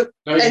therefore go...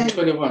 No,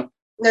 21.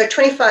 No,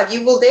 25.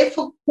 You will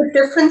therefore put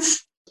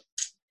difference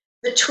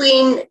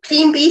between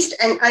clean beast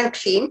and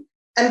unclean,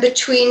 and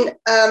between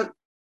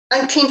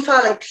unclean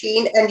fowl and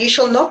clean, and you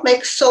shall not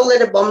make soul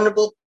that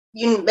abominable.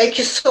 You make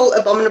your soul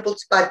abominable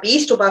by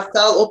beast or by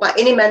fowl or by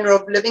any manner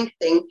of living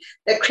thing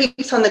that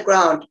creeps on the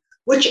ground,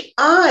 which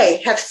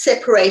I have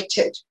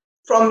separated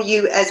from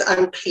you as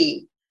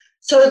unclean.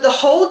 So the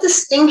whole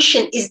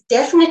distinction is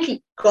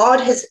definitely God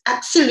has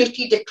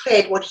absolutely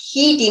declared what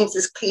he deems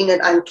as clean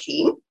and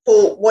unclean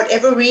for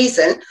whatever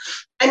reason.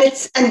 And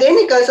then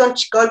it goes on,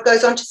 God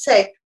goes on to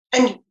say,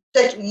 and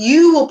that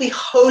you will be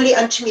holy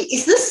unto me.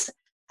 Is this,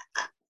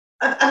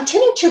 I'm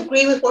tending to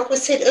agree with what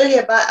was said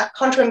earlier by, I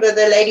can't remember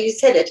the lady who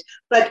said it,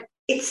 but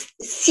it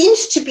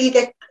seems to be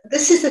that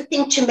this is the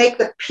thing to make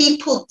the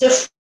people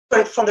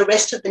different from the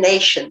rest of the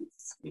nations.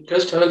 It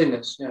goes to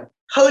holiness, yeah.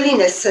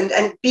 holiness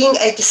and being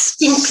a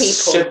distinct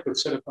people.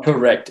 Separate.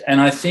 Correct.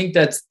 And I think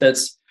that's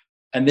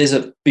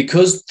and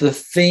because the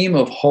theme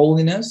of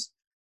holiness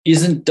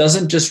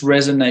doesn't just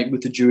resonate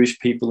with the Jewish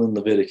people in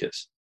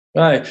Leviticus.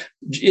 Right.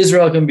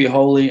 Israel can be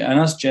holy, and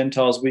us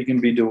Gentiles, we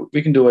can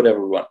do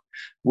whatever we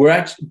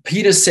want.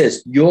 Peter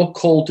says you're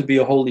called to be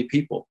a holy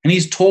people, and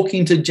he's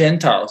talking to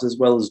Gentiles as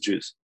well as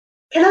Jews.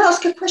 Can I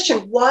ask a question?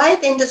 Why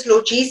then does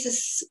Lord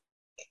Jesus,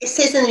 it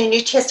says in the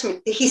New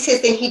Testament, he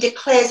says then he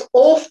declares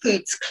all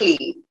foods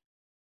clean?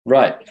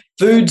 Right.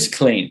 Food's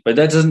clean, but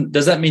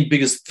does that mean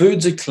because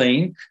foods are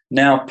clean,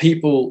 now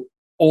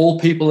all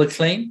people are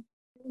clean?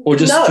 Or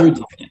just foods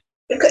are clean?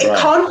 It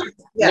can't.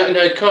 Yeah.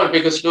 No, it can't,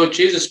 because Lord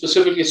Jesus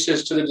specifically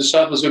says to the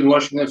disciples when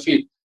washing their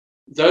feet,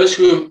 those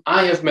whom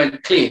I have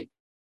made clean.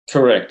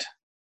 Correct.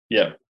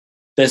 Yeah.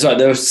 That's right.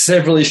 There are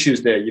several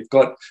issues there. You've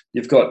got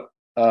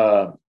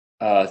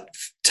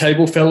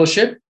table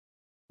fellowship,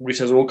 which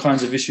has all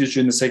kinds of issues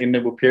during the Second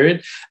Temple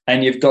period,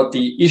 and you've got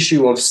the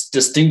issue of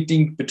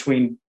distincting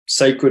between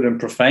sacred and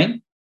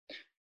profane,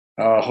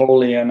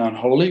 holy and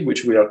unholy,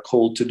 which we are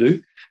called to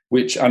do,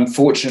 which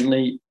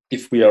unfortunately,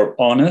 if we are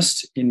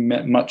honest, in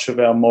much of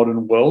our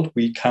modern world,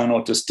 we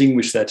cannot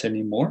distinguish that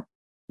anymore,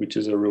 which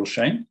is a real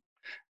shame,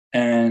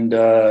 and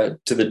to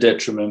the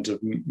detriment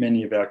of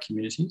many of our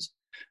communities.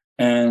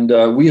 And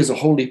we as a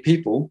holy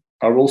people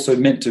are also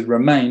meant to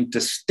remain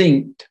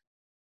distinct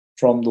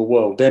from the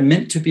world. They're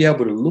meant to be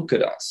able to look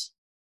at us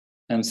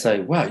and say,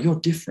 wow, you're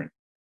different.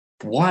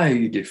 Why are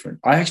you different?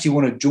 I actually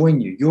want to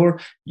join you.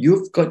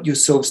 You've got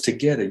yourselves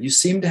together. You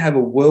seem to have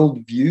a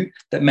worldview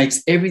that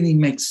makes everything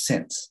make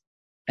sense.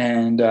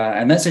 And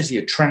that's actually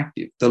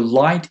attractive. The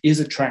light is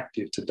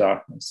attractive to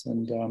darkness.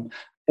 And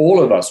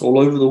all of us, all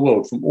over the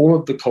world, from all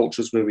of the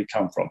cultures where we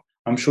come from,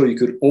 I'm sure you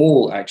could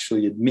all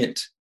actually admit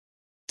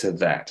to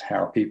that,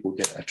 how people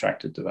get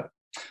attracted to that.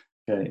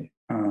 Okay.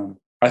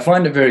 I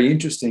find it very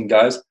interesting,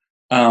 guys,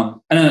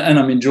 and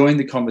I'm enjoying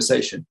the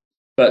conversation.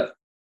 But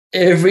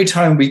every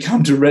time we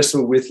come to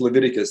wrestle with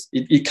Leviticus,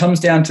 it comes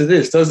down to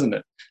this, doesn't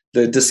it?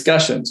 The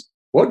discussions.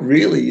 What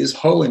really is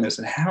holiness,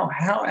 and how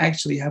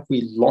actually have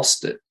we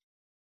lost it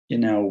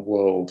in our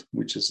world,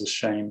 which is a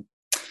shame.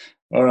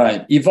 All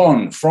right,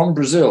 Yvonne from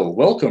Brazil.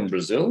 Welcome,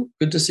 Brazil.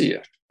 Good to see you.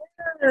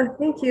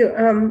 Thank you.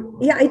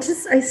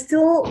 I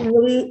still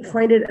really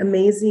find it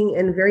amazing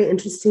and very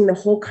interesting, the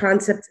whole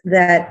concept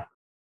that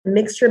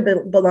mixture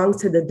belongs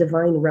to the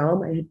divine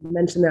realm. I had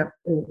mentioned that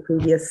in the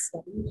previous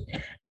study.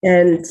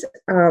 And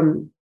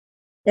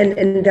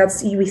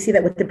that's, we see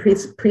that with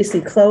the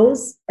priestly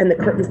clothes and the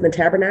curtains in the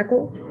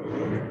tabernacle.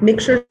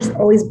 Mixtures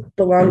always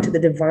belong to the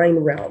divine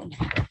realm.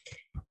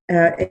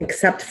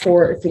 Except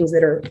for things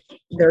that are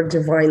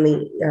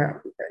divinely,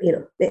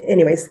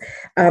 anyways.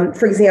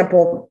 For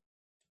example,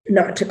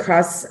 not to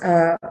cross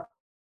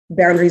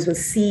boundaries with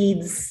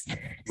seeds,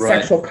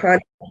 right. Sexual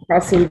contact,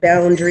 crossing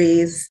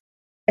boundaries.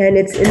 And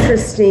it's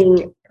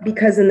interesting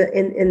because in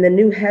the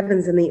new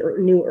heavens and the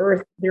new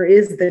earth, there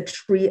is the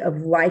tree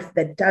of life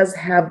that does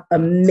have a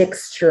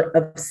mixture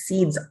of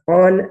seeds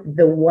on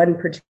the one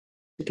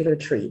particular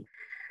tree,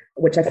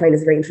 which I find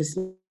is very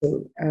interesting,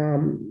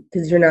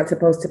 because you're not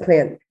supposed to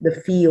plant the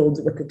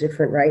fields with the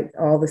different, right?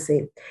 All the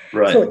same.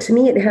 Right. So to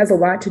me, it has a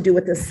lot to do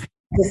with this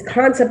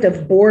concept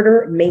of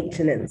border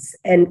maintenance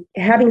and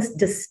having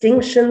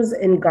distinctions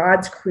in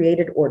God's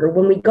created order.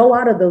 When we go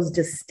out of those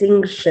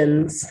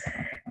distinctions,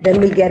 then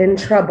we get in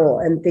trouble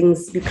and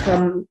things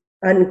become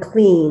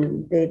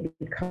unclean. They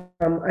become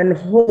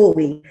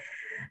unholy.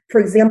 For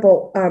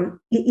example,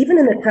 even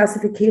in the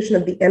classification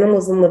of the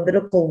animals in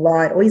Levitical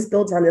law, it always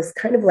builds on this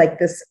kind of like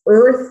this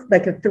earth,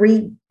 like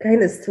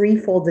this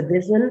threefold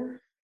division.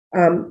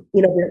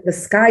 The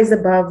skies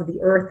above the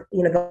earth,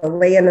 the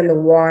land and the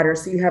water.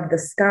 So you have the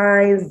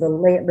skies, the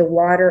land, the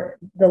water,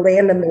 the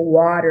land and the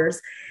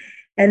waters,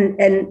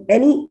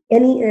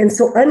 and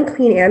so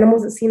unclean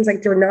animals, it seems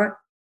like they're not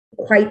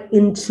quite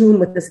in tune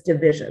with this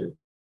division.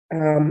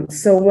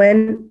 So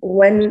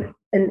when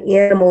an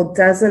animal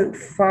doesn't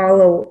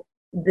follow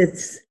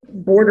this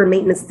border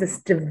maintenance,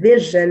 this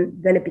division,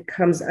 then it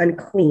becomes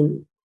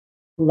unclean.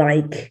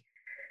 Like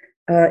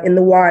in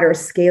the water,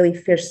 scaly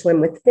fish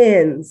swim with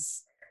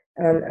fins.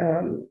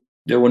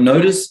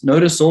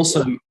 Notice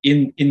also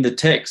in the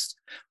text,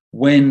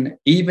 when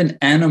even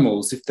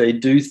animals, if they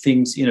do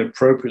things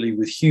inappropriately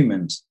with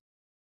humans,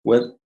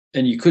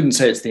 and you couldn't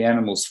say it's the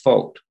animal's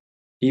fault,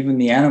 even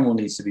the animal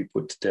needs to be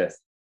put to death,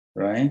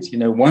 right?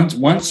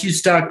 Once you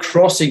start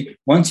crossing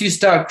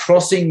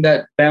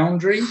that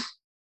boundary,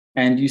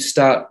 and you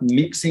start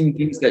mixing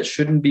things that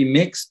shouldn't be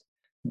mixed,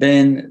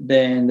 then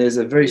there's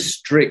a very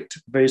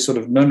strict, very sort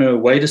of, no,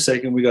 wait a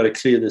second, we got to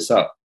clear this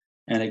up.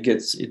 And it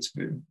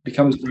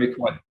becomes very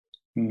quiet.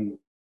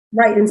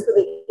 Right. And so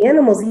the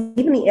animals,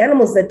 even the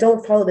animals that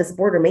don't follow this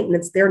border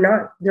maintenance, they're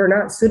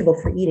not suitable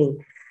for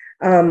eating.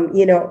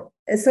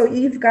 And so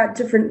you've got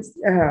different,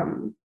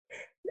 the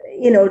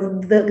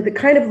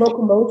kind of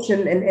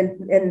locomotion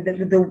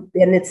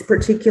and its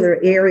particular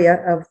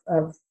area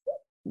of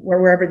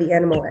wherever the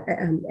animal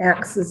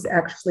acts is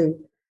actually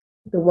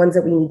the ones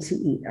that we need to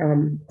eat.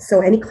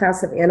 So any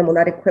class of animal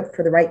not equipped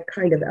for the right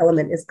kind of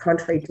element is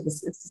contrary to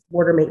this, it's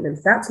border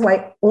maintenance. That's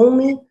why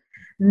only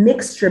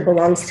mixture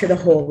belongs to the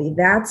holy.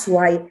 That's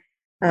why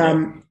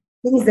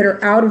things that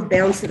are out of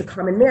bounds to the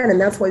common man,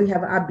 and that's why we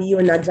have Abiyu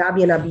and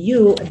Nadabi and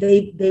Abiyu,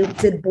 they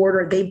did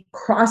border, they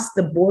crossed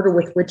the border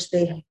with which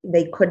they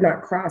could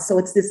not cross. So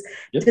it's this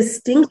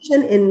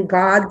distinction in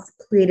God's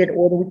created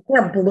order. We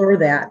can't blur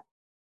that.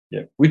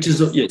 Yeah, which is,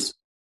 yes,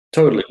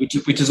 totally,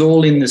 which is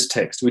all in this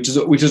text, which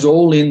is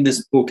all in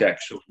this book,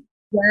 actually.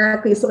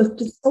 Exactly. So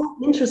it's just so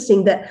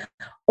interesting that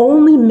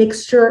only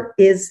mixture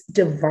is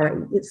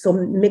divine. It's so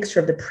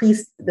mixture of the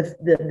priest,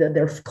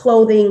 their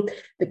clothing,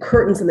 the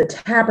curtains in the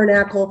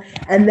tabernacle.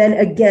 And then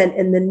again,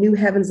 in the new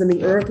heavens and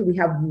the earth, we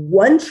have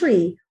one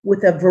tree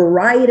with a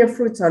variety of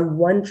fruits on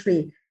one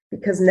tree,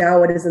 because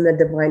now it is in the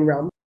divine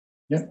realm.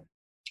 Yeah,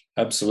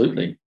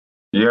 absolutely.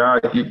 Yeah,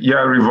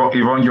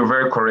 Yvonne, you're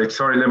very correct.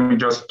 Sorry, let me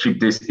just chip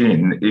this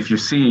in. If you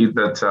see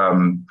that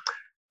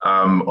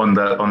on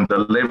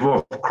the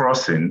level of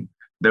crossing,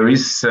 there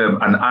is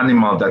an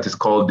animal that is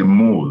called the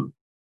mule.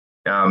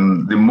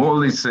 The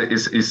mule is a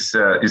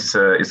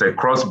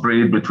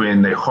crossbreed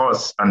between a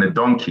horse and a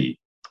donkey,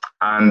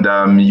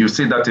 and you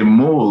see that a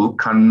mule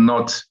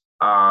cannot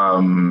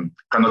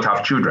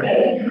have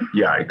children.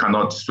 Yeah, it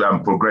cannot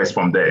progress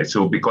from there.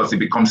 So because it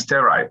becomes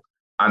sterile,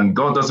 and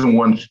God doesn't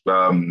want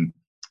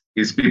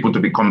his people to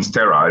become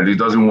sterile. He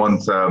doesn't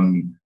want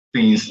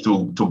things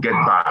to get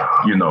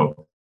bad,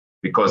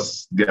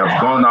 because they have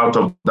gone out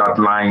of that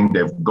line,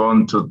 they've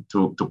gone to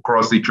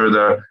cross each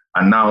other,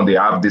 and now they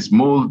have this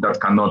mule that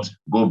cannot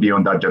go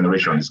beyond that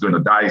generation. It's going to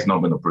die, it's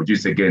not going to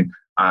produce again,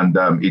 and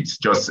it's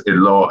just a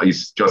law,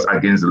 it's just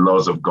against the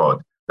laws of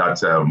God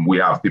that we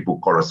have people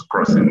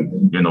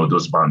crossing,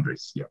 those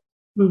boundaries. Yeah.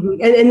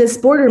 Mm-hmm. And this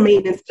border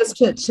maintenance, just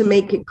to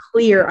make it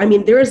clear, I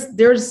mean, there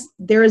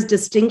is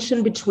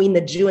distinction between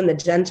the Jew and the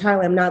Gentile.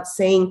 I'm not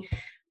saying,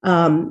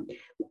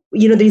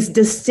 these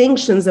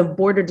distinctions of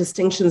border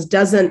distinctions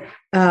doesn't,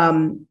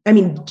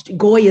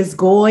 Goy is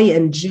Goy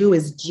and Jew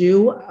is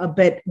Jew,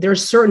 but there are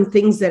certain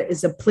things that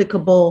is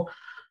applicable,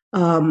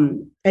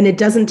 and it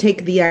doesn't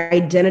take the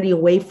identity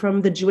away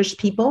from the Jewish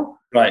people.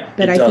 Right.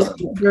 But I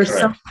think there's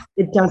some,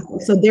 it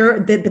doesn't. So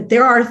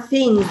there are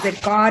things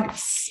that God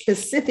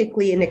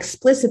specifically and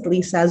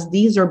explicitly says,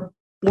 these are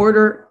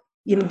border,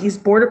 these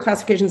border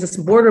classifications, this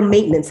border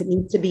maintenance, it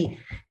needs to be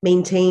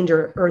maintained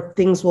or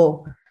things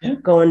will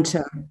go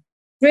into.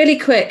 Really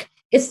quick.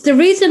 It's the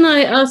reason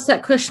I asked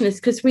that question is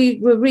because we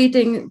were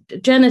reading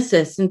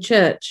Genesis in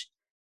church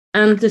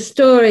and the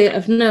story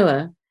of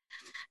Noah.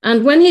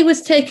 And when he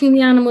was taking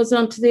the animals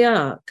onto the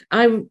ark,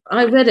 I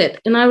read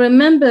it and I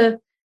remember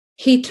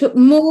he took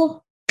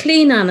more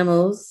clean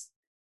animals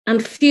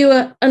and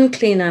fewer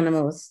unclean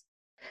animals.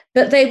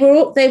 But they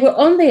were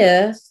on the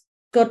earth.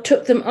 God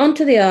took them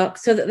onto the ark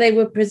so that they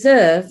were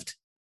preserved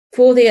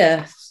for the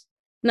earth.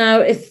 Now,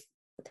 if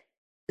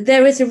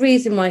there is a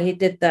reason why he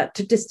did that,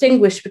 to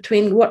distinguish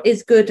between what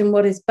is good and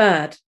what is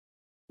bad.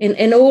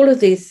 In all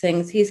of these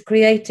things, he's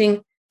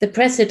creating the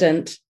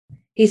precedent.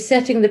 He's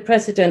setting the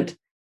precedent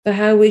for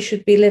how we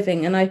should be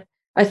living. And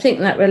I think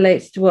that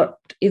relates to what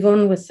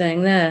Yvonne was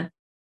saying there.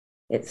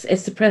 It's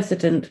the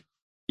precedent.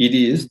 It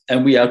is.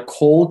 And we are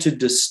called to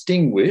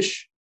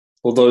distinguish,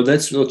 although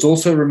let's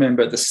also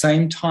remember at the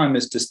same time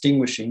as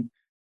distinguishing,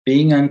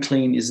 being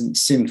unclean isn't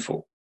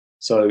sinful.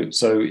 So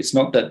it's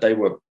not that they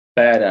were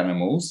bad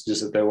animals,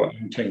 just that they were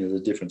unclean. There's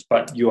a difference.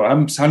 But you are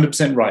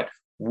 100% right.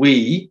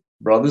 We,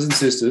 brothers and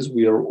sisters,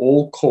 we are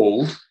all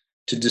called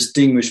to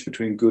distinguish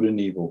between good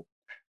and evil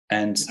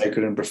and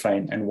sacred and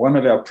profane. And one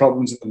of our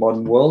problems in the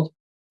modern world,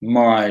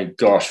 my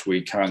gosh,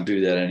 we can't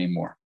do that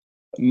anymore.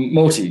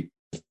 Moti,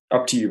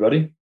 up to you,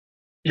 buddy.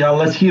 Yeah,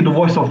 let's hear the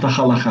voice of the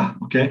halakha,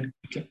 okay?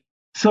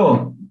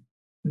 So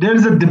there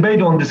is a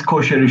debate on this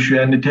kosher issue,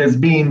 and it has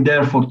been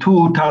there for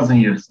 2,000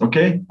 years,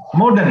 okay?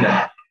 More than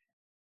that.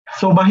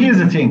 So, but here's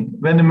the thing.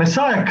 When the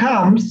Messiah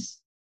comes,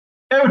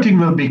 everything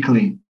will be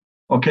clean,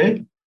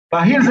 okay?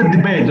 But here's a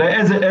debate, right?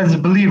 As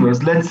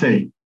believers, let's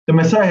say, the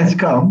Messiah has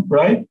come,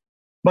 right?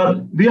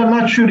 But we are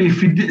not sure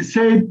if he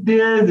said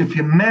this, if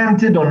he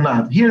meant it or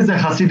not. Here's a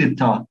Hasidic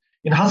thought.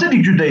 In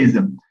Hasidic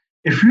Judaism,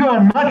 if you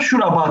are not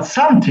sure about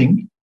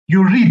something,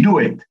 you redo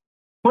it.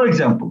 For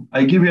example,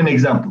 I give you an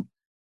example.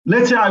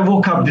 Let's say I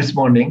woke up this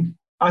morning,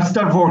 I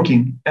start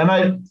working, and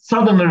I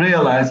suddenly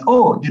realize,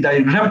 did I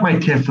wrap my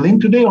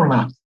tefillin today or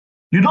not?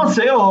 You don't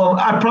say,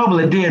 I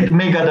probably did,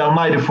 may God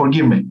Almighty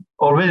forgive me,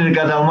 or may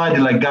God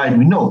Almighty guide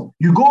me. No,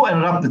 you go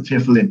and wrap the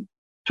tefillin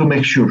to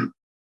make sure,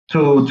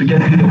 to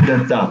get rid of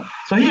that doubt.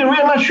 So here we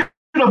are not sure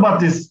about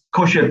this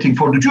kosher thing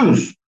for the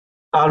Jews.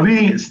 Are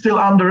we still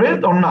under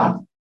it or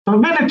not? So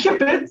we better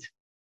keep it.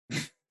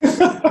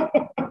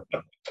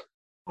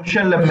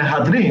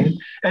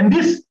 And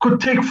this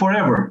could take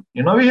forever.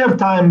 We have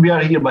time, we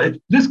are here, but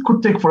this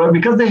could take forever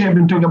because they have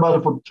been talking about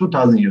it for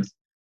 2,000 years.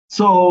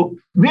 So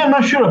we are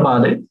not sure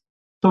about it.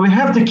 So we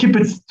have to keep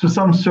it to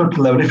some certain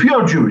level. If you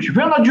are Jewish, if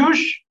you're not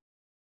Jewish,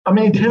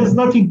 it has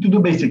nothing to do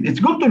basic. It's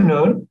good to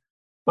learn,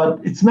 but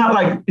it's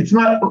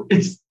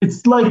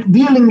like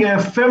dealing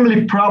a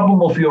family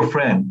problem of your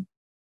friend.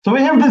 So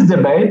we have this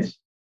debate.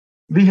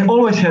 We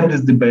always have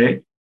this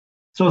debate.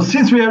 So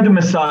since we have the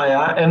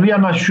Messiah, and we are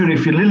not sure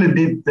if he really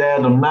did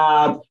that or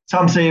not,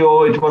 some say,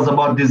 oh, it was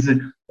about this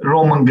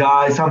Roman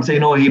guy. Some say,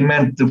 no, he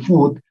meant the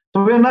food.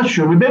 So we are not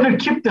sure. We better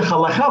keep the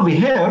halakha we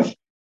have.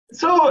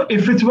 So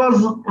if it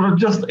was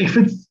just, if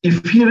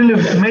he really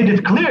made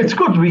it clear, it's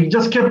good. We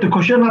just kept the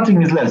kosher,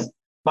 nothing is less.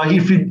 But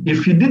if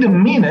he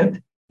didn't mean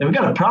it, then we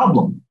got a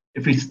problem.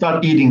 If we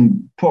start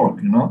eating pork,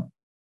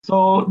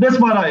 So that's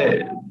what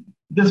I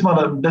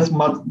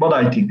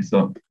think.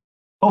 So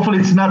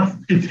hopefully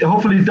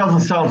hopefully it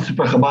doesn't sound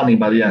super Chabani,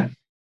 but yeah.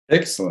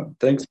 Excellent.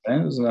 Thanks,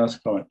 man. It was a nice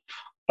comment.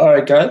 All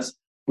right, guys.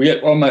 We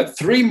have almost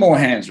 3 more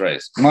hands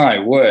raised. My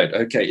word.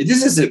 Okay.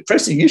 This is a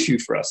pressing issue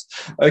for us.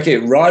 Okay,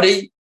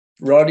 Roddy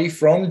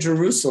from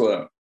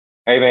Jerusalem.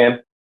 Hey,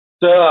 man.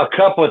 So a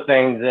couple of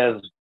things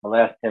as the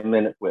last 10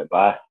 minutes went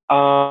by.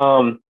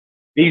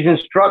 These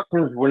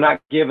instructions were not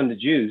given to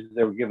Jews.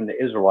 They were given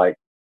to Israelites,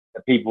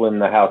 the people in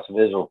the house of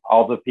Israel,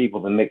 all the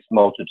people, the mixed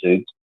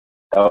multitudes.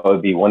 That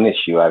would be one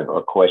issue,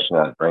 a question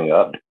I'd bring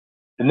up.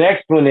 The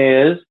next one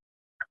is,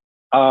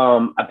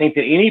 I think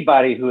that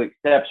anybody who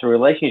accepts a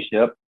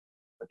relationship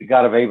with the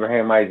God of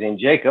Abraham, Isaac, and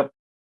Jacob,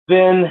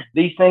 then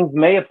these things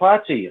may apply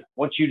to you.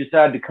 Once you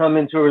decide to come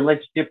into a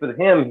relationship with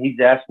him, he's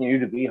asking you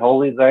to be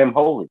holy as I am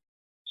holy.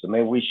 So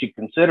maybe we should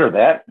consider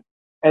that.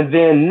 And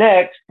then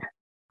next,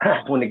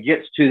 when it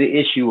gets to the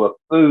issue of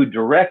food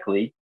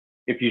directly,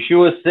 if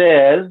Yeshua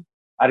says,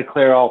 I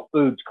declare all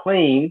foods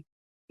clean,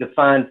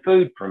 define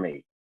food for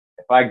me.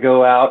 If I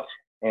go out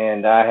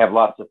and I have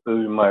lots of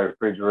food in my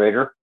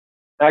refrigerator,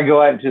 I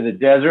go out into the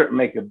desert and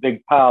make a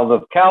big pile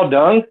of cow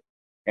dung,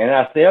 and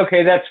I say,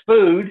 okay, that's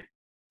food.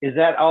 Is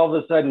that all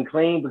of a sudden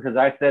clean because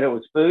I said it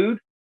was food?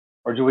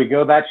 Or do we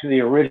go back to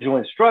the original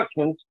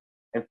instructions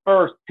and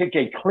first pick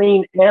a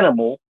clean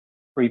animal,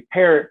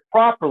 prepare it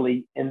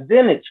properly, and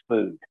then it's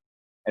food?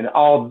 And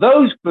all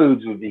those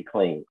foods would be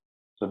clean.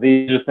 So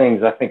these are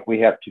things I think we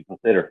have to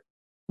consider.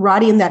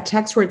 Roddy, in that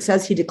text where it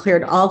says he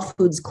declared all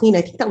foods clean,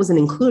 I think that was an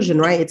inclusion,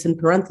 right? It's in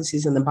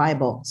parentheses in the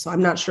Bible. So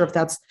I'm not sure if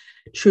that's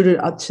true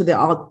to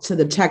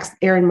the text.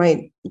 Aaron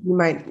might.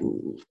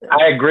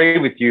 I agree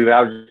with you.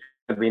 That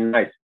would be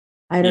nice.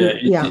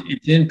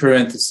 It's in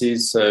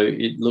parentheses, so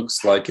it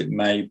looks like it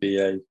may be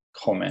a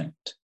comment.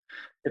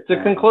 It's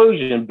a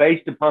conclusion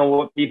based upon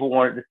what people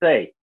wanted to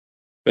say.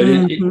 But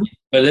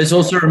but let's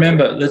also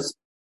remember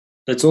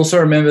let's also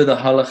remember the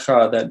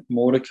halakha that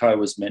Mordecai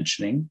was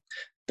mentioning,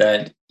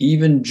 that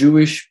even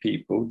Jewish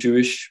people,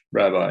 Jewish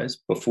rabbis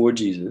before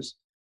Jesus,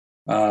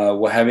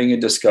 were having a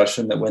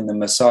discussion that when the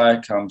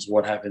Messiah comes,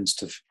 what happens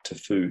to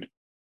food?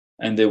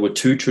 And there were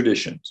 2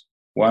 traditions.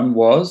 One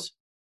was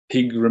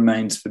pig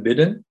remains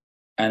forbidden,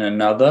 and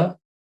another,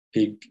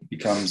 pig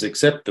becomes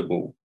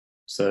acceptable.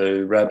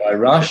 So Rabbi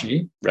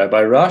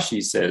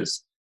Rashi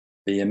says,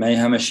 the Yemei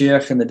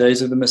HaMashiach, in the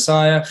days of the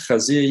Messiah,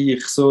 Chazir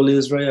Yichzor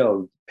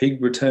Israel,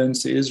 pig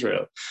returns to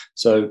Israel.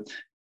 So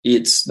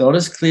it's not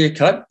as clear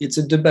cut, it's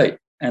a debate.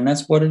 And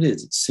that's what it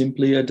is. It's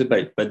simply a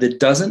debate. But it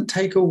doesn't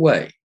take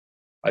away,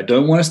 I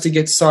don't want us to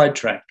get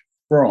sidetracked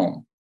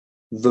from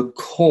the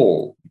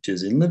call, which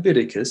is in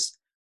Leviticus.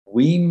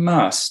 We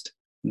must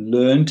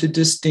learn to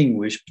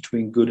distinguish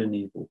between good and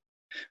evil.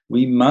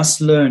 We must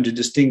learn to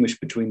distinguish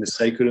between the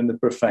sacred and the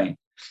profane.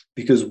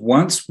 Because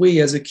once we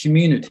as a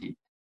community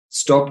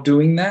stop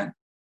doing that,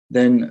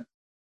 then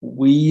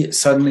we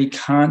suddenly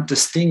can't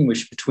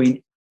distinguish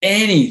between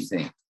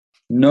anything.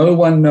 No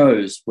one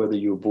knows whether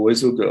you're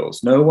boys or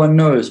girls. No one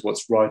knows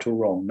what's right or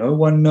wrong. No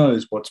one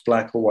knows what's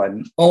black or white.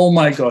 And oh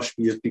my gosh,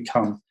 we have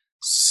become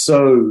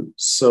so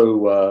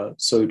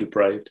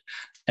depraved.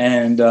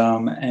 And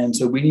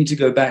so we need to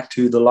go back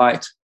to the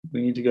light.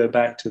 We need to go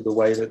back to the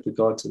way that the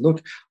gods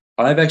look.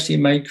 I've actually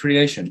made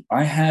creation.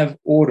 I have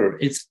order.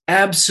 It's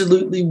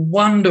absolutely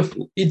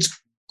wonderful. It's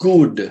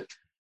good.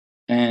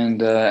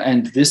 And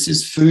this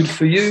is food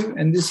for you,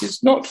 and this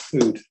is not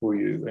food for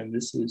you, and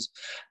this is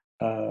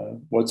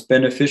what's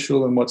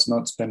beneficial and what's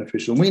not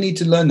beneficial. We need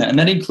to learn that, and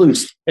that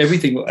includes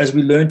everything, as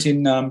we learned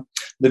in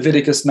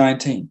Leviticus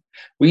 19.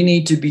 We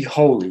need to be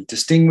holy,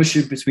 distinguish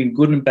between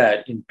good and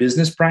bad in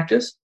business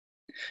practice,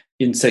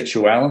 in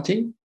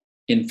sexuality,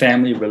 in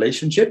family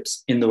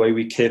relationships, in the way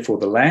we care for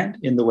the land,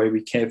 in the way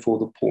we care for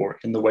the poor,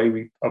 in the way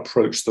we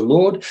approach the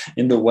Lord,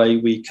 in the way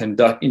we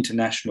conduct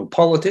international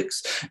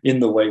politics, in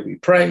the way we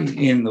pray,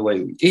 in the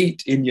way we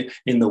eat,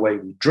 in the way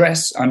we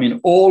dress. I mean,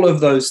 all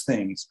of those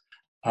things.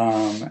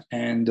 And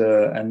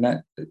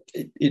that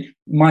it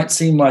might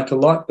seem like a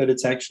lot, but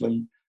it's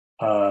actually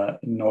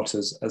not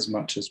as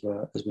much as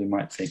we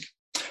might think.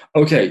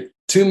 Okay,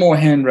 2 more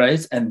hand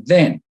raised, and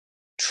then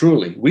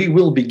truly we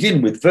will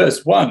begin with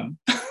verse 1.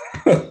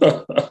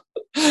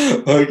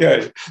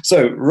 Okay,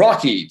 so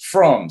Rocky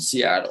from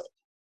Seattle.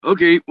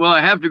 Okay, well,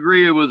 I have to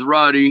agree with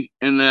Roddy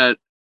in that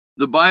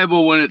the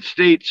Bible, when it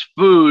states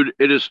food,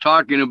 it is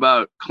talking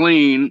about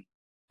clean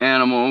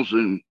animals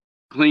and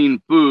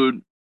clean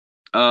food,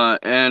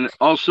 and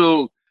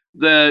also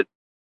that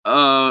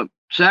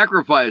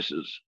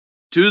sacrifices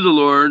to the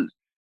Lord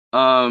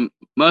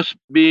must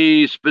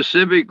be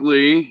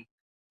specifically,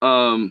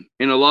 in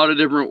a lot of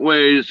different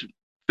ways,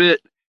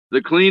 fit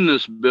the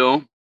cleanness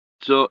bill.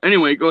 So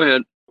anyway, go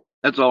ahead.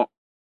 That's all.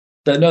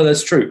 No,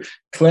 that's true.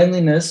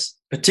 Cleanliness,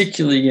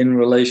 particularly in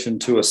relation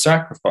to a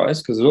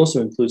sacrifice, because it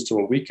also includes to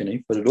a weak and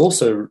eat, but it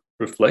also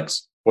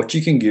reflects what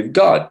you can give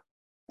God.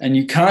 And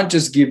you can't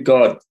just give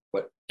God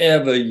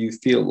whatever you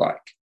feel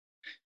like.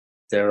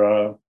 There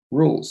are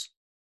rules.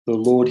 The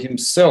Lord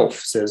himself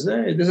says,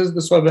 hey, this is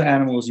the sort of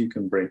animals you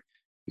can bring.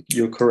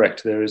 You're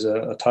correct. There is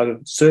a type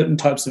of certain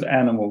types of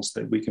animals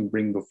that we can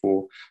bring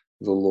before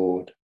the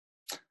Lord.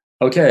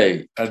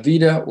 Okay,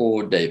 Avida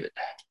or David?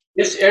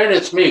 Yes, Aaron,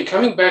 it's me.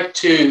 Coming back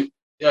to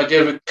the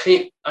idea of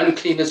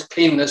uncleanness,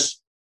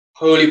 cleanness,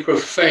 holy,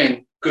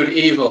 profane, good,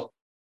 evil.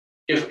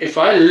 If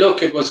I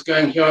look at what's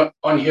going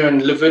on here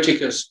in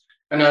Leviticus,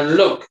 and I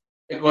look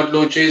at what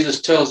Lord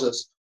Jesus tells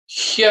us,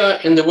 here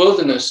in the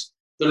wilderness,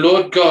 the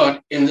Lord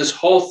God, in this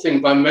whole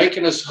thing, by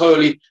making us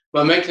holy,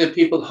 by making the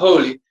people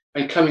holy,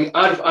 and coming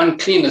out of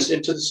uncleanness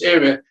into this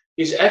area,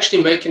 he's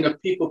actually making a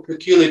people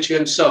peculiar to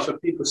himself, a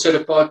people set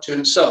apart to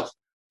himself,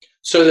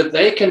 so that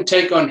they can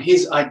take on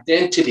his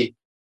identity,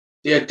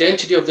 the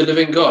identity of the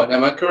living God.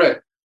 Am I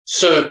correct?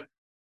 So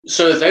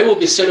they will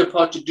be set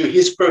apart to do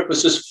his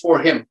purposes for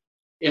him.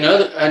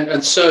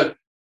 And so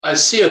I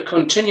see a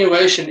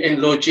continuation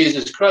in Lord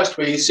Jesus Christ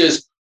where he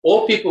says,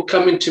 all people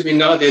coming to me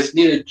now, there's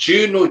neither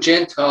Jew nor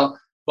Gentile,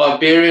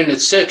 barbarian,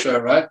 etc.,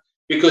 right?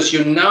 Because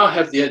you now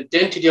have the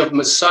identity of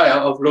Messiah,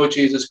 of Lord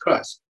Jesus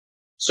Christ.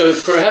 So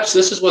perhaps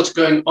this is what's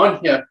going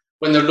on here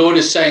when the Lord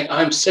is saying,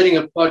 I'm setting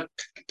apart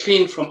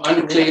clean from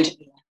unclean,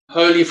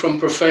 holy from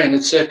profane,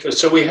 etc.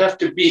 So we have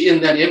to be in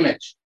that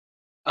image,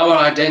 our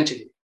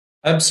identity.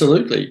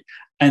 Absolutely.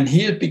 And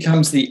here it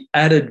becomes the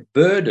added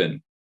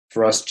burden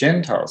for us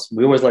Gentiles.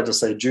 We always like to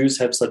say Jews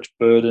have such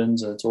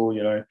burdens, and it's all,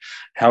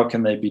 how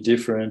can they be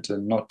different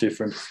and not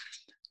different?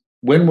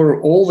 When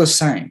we're all the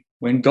same,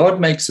 when God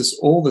makes us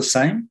all the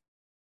same,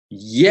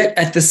 yet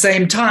at the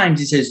same time,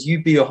 he says,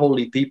 you be a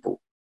holy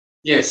people.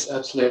 Yes,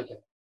 absolutely.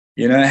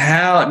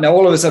 Now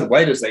all of a sudden,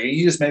 wait a second,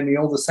 you just made me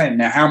all the same.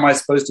 Now, how am I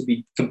supposed to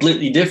be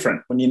completely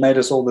different when you made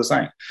us all the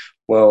same?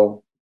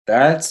 Well,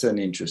 that's an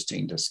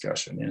interesting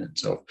discussion in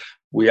itself.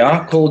 We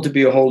are called to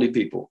be a holy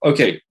people.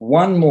 Okay,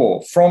 one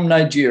more from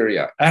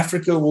Nigeria.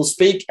 Africa will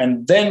speak,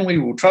 and then we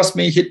will, trust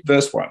me, hit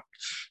verse 1.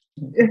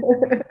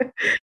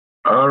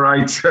 All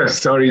right.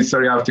 Sorry,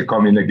 I have to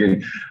come in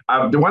again.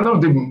 One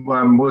of the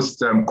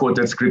most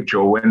quoted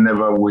scripture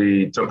whenever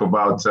we talk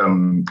about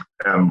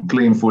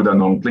clean food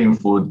and unclean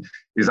food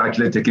is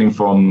actually taken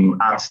from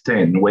Acts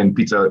 10, when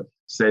Peter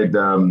said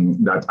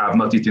that I've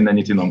not eaten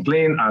anything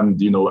unclean,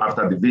 and,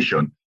 after the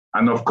vision.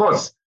 And of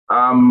course,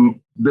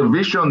 the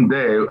vision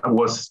there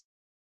was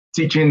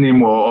teaching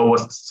him or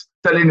was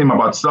telling him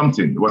about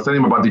something. It was telling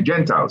him about the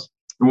Gentiles.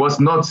 It was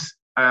not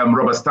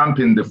rubber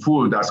stamping the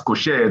food as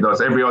kosher,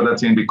 as every other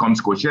thing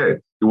becomes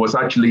kosher. It was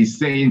actually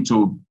saying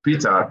to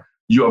Peter,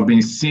 you have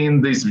been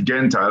seeing this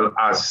Gentile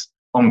as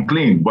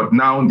unclean, but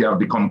now they have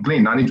become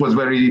clean. And it was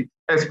very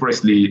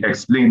expressly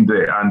explained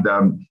there.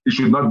 And it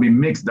should not be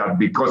mixed that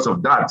because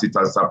of that, it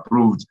has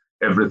approved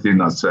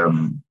everything as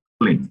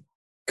clean.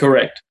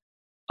 Correct.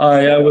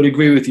 I would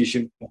agree with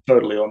you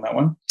totally on that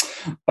one.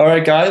 All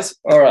right, guys.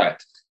 All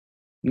right.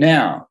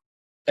 Now,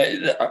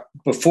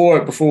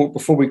 before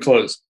we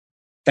close,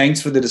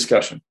 thanks for the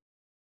discussion.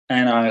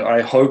 And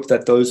I hope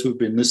that those who've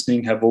been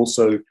listening have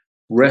also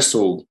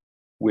wrestled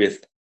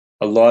with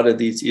a lot of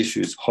these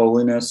issues: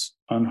 holiness,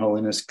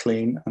 unholiness,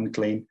 clean,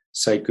 unclean,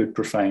 sacred,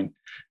 profane,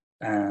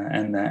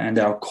 and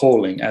our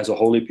calling as a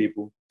holy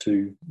people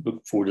to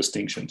look for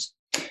distinctions.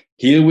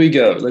 Here we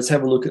go. Let's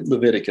have a look at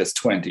Leviticus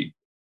 20.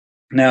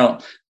 Now,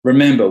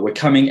 remember, we're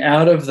coming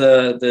out of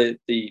the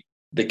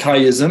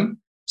chiasm.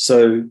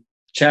 So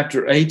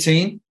chapter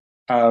 18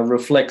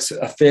 reflects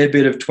a fair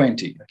bit of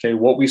 20. Okay,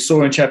 what we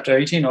saw in chapter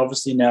 18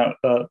 obviously now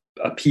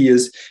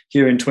appears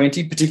here in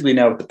 20, particularly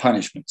now with the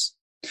punishments.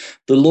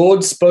 The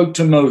Lord spoke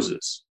to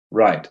Moses.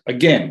 Right.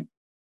 Again,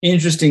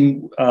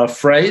 interesting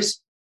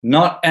phrase,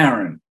 not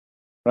Aaron.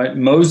 Right.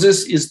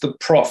 Moses is the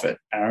prophet.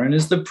 Aaron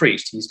is the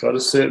priest. He's got a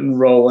certain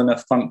role and a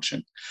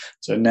function.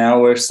 So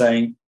now we're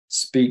saying,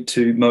 speak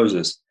to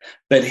Moses.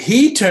 But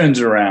he turns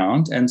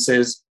around and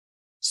says,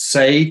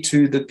 say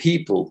to the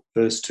people,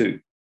 verse 2.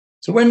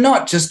 So we're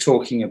not just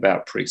talking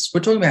about priests.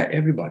 We're talking about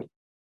everybody.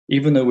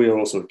 Even though we are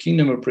also a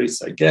kingdom of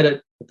priests, I get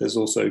it, but there's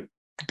also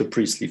the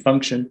priestly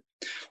function.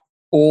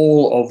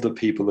 All of the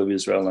people of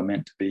Israel are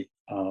meant to be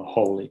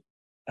holy.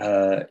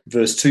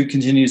 Verse 2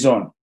 continues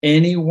on.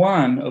 Any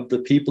one of the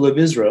people of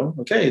Israel,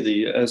 okay,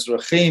 the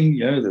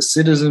Ezrachim, the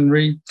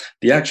citizenry,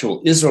 the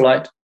actual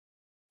Israelite,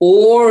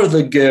 or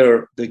the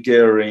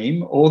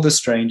Gerim, or the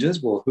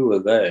strangers, well, who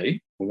are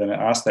they? We're going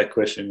to ask that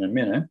question in a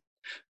minute.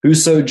 Who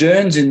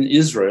sojourns in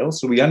Israel.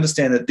 So we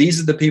understand that these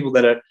are the people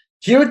that are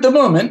here at the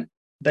moment.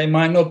 They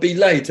might not be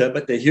later,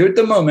 but they're here at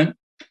the moment.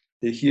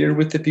 They're here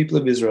with the people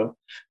of Israel.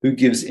 Who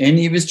gives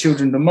any of his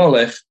children to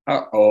Molech,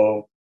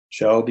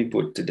 shall be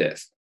put to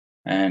death.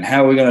 And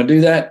how are we going to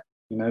do that?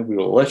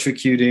 we'll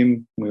electrocute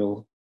him,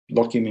 we'll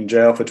lock him in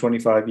jail for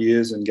 25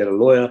 years and get a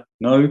lawyer.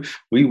 No,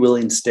 we will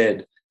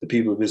instead, the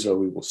people of Israel,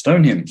 we will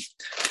stone him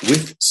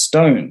with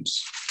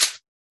stones,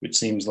 which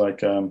seems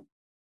like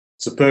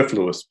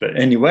superfluous. But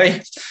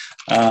anyway,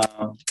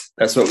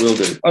 that's what we'll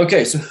do.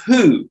 Okay, so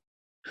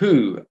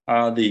who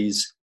are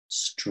these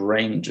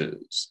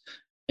strangers?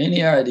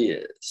 Any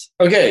ideas?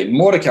 Okay,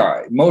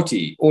 Mordecai,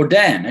 Moti, or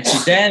Dan.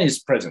 Actually, Dan is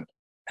present.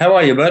 How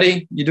are you,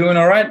 buddy? You doing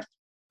all right?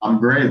 I'm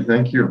great,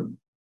 thank you.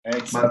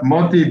 Excellent. But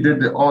Moti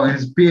did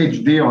his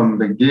PhD on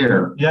the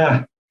gear.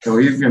 Yeah. So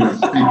he's going to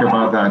speak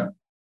about that.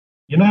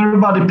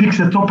 Everybody picks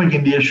a topic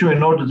in the issue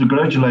in order to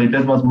graduate.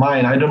 That was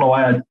mine. I don't know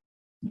why I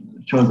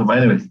chose it, but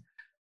anyways.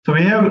 So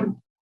we have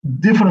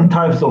different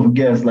types of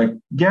gers, like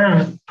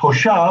ger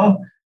toshal,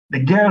 the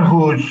ger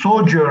who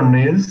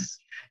sojourns,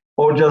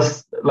 or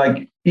just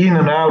like in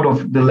and out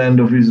of the land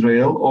of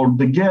Israel, or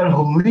the ger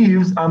who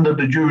lives under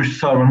the Jewish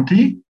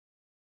sovereignty,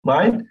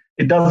 right?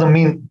 It doesn't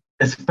mean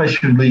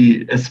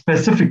specifically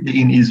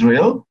in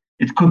Israel.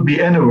 It could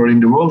be anywhere in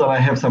the world, and I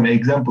have some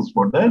examples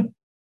for that.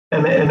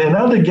 And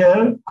another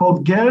ger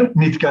called ger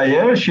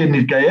nitgayer, she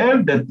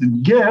nitgayer, that the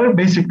ger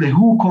basically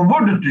who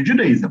converted to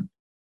Judaism,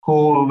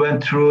 who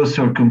went through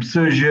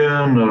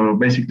circumcision or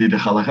basically the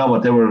halakha,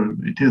 whatever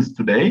it is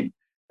today,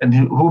 and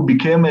who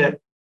became a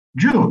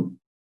Jew.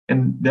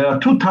 And there are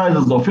two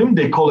titles of him.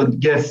 They call it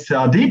ger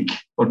sadik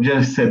or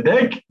ger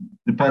sedek,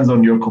 depends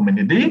on your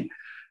community.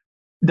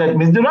 That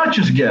means the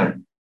righteous ger.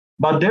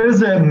 But there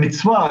is a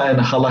mitzvah and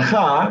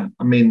halakha,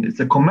 it's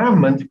a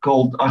commandment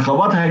called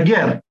achavat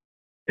hager.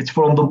 It's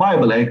from the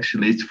Bible,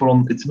 actually.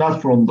 It's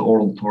not from the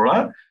oral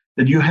Torah,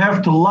 that you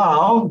have to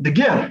love the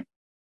ger.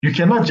 You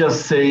cannot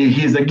just say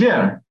he's a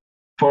ger.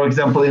 For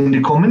example, in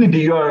the community,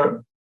 you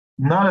are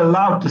not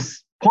allowed to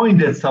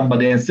point at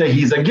somebody and say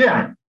he's a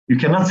ger. You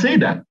cannot say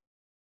that.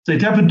 So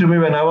it happened to me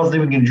when I was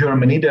living in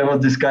Germany. There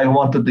was this guy who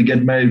wanted to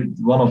get married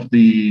to one of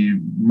the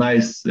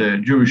nice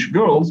Jewish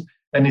girls,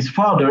 and his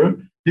father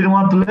didn't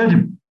want to let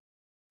him.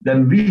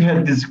 Then we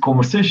had this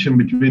conversation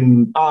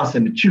between us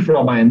and the chief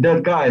rabbi and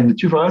that guy, and the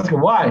chief rabbi asked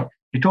him why.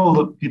 He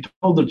told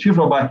the chief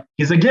rabbi,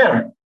 he's a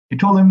ger. He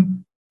told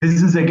him,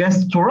 this is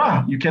against the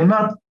Torah. You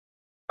cannot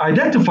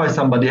identify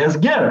somebody as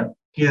ger.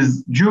 He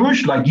is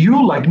Jewish like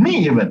you, like me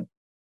even.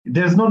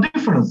 There's no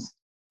difference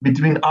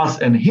between us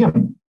and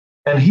him.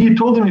 And he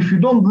told him, if you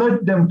don't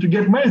let them to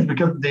get married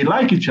because they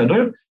like each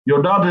other,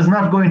 your daughter is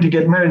not going to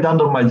get married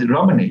under my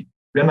rabbinate.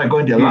 We're not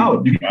going to allow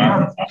it. You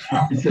cannot.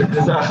 It's a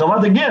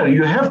achavat ger.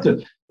 You have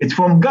to. It's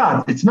from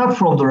God. It's not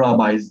from the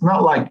rabbi. It's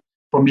not like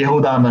from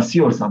Yehuda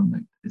Anasi or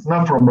something. It's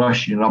not from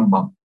Rashi,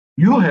 Rambam.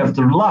 You have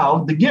to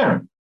love the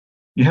ger.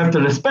 You have to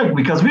respect,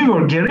 because we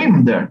were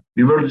gerim there.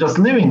 We were just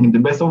living in the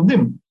best of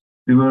them.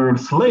 We were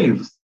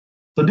slaves.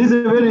 So this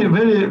is a very,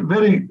 very,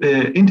 very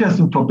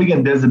interesting topic,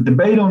 and there's a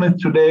debate on it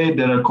today.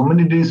 There are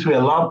communities who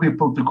allow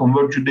people to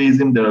convert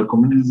Judaism. There are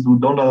communities who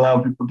don't allow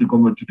people to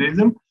convert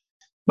Judaism.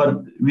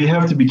 But we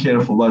have to be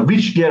careful. Like,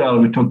 which ger are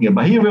we talking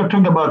about? Here we are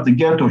talking about the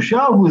ger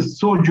toshal, who is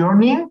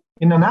sojourning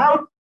in and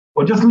out,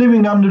 or just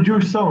living under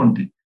Jewish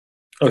sovereignty.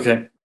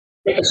 Okay.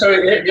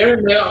 Sorry,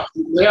 Aaron,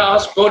 may I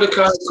ask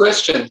Mordecai a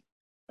question?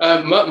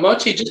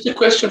 Moti, just a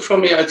question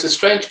from me. It's a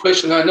strange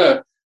question, I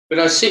know. But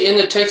I see in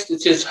the text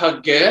it says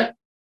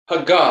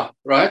Hagar,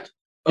 right?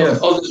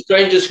 Yes. Of the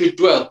strangers who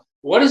dwell.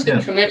 What is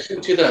the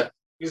connection to that?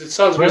 Because it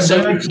sounds very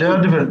they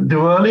are different.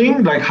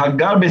 Dwelling, like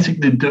Hagar,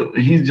 basically,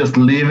 he's just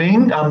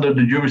living under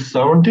the Jewish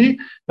sovereignty,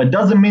 but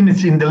doesn't mean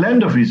it's in the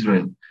land of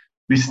Israel.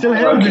 We still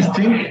have this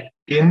thing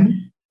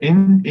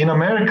in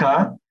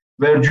America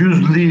where Jews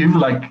live,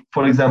 like,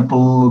 for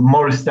example,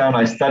 Morristown,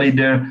 I studied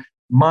there,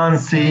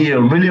 Muncie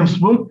or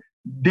Williamsburg.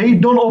 They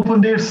don't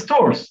open their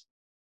stores.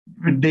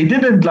 They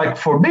didn't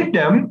forbid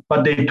them,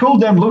 but they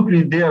told them, look,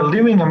 they are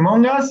living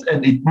among us,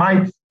 and it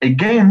might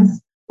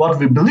against what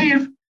we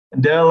believe.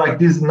 And they're like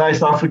these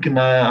nice African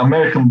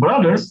American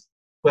brothers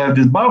who have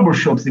these barber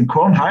shops in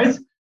Crown Heights.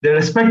 They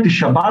respect the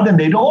Shabbat and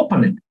they don't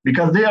open it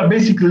because they are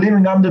basically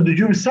living under the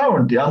Jewish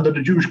sovereignty, under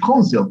the Jewish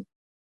council,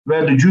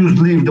 where the Jews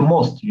live the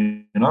most,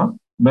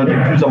 where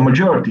the Jews are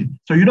majority.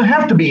 So you don't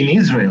have to be in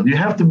Israel. You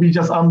have to be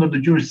just under the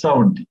Jewish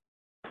sovereignty.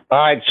 All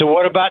right. So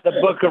what about the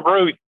Book of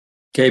Ruth?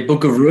 Okay,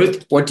 Book of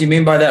Ruth. What do you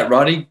mean by that,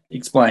 Roddy?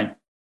 Explain.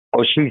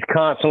 Well, she's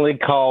constantly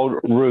called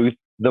Ruth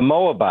the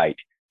Moabite.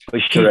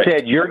 But she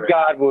said, your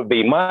God will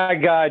be my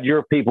God,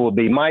 your people will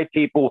be my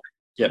people.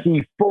 Yep.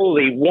 He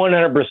fully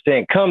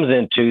 100% comes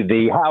into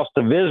the house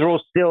of Israel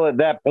still at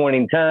that point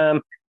in time.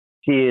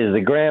 She is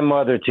the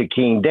grandmother to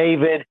King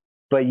David,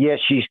 but yet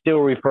she's still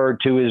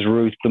referred to as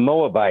Ruth the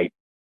Moabite.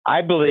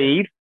 I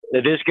believe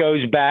that this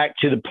goes back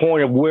to the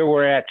point of where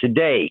we're at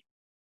today.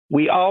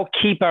 We all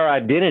keep our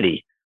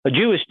identity. A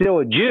Jew is still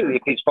a Jew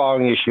if he's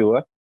following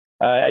Yeshua.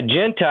 A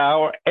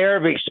Gentile,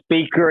 Arabic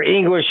speaker,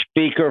 English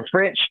speaker,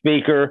 French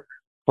speaker,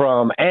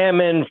 from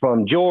Ammon,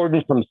 from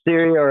Jordan, from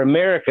Syria or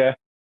America,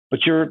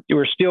 but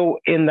you're still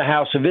in the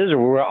house of Israel.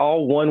 We're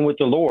all one with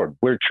the Lord.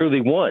 We're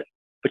truly one,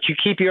 but you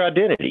keep your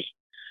identity.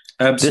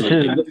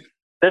 Absolutely.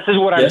 This is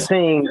what I'm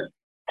seeing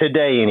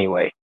today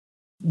anyway.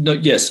 No,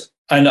 yes,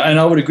 And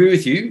I would agree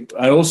with you.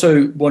 I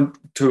also want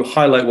to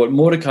highlight what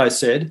Mordecai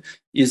said,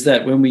 is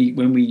that when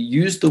we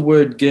use the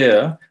word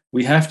ger,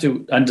 we have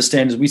to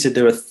understand, as we said,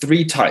 there are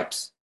three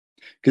types.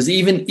 Because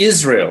even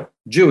Israel,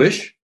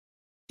 Jewish,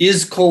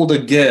 is called a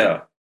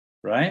ger,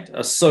 right?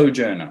 A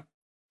sojourner.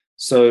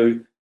 So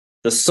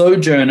the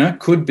sojourner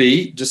could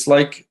be just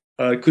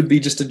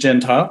a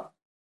Gentile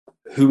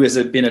who has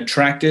been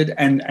attracted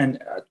and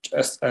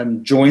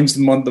joins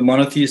the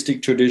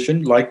monotheistic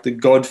tradition, like the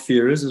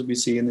God-fearers, as we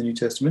see in the New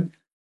Testament.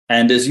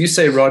 And as you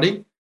say,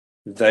 Roddy,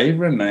 they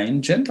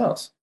remain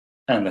Gentiles,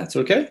 and that's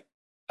okay.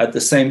 At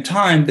the same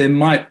time, there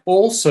might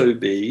also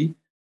be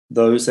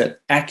those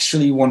that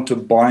actually want to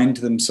bind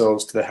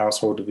themselves to the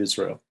household of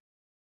Israel.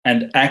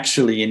 And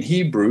actually, in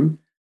Hebrew,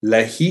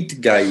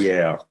 lahit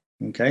gayer,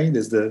 okay?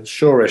 There's the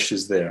shoresh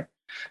is there,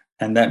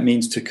 and that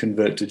means to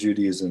convert to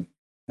Judaism,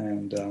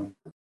 and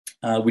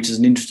which is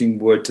an interesting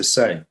word to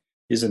say,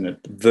 isn't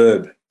it?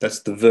 Verb, that's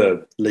the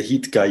verb,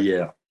 lahit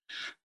gayer,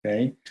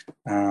 okay?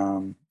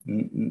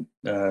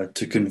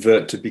 To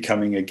convert to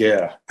becoming a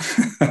ger.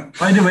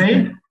 By the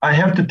way, I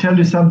have to tell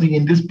you something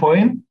in this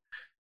point.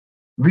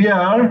 We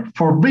are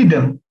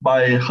forbidden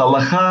by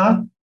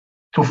halakha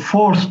to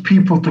force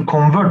people to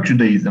convert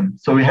Judaism.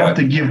 So we have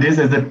to give this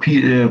as a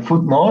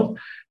footnote,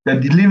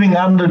 that living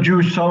under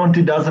Jewish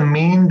sovereignty doesn't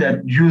mean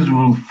that Jews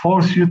will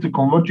force you to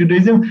convert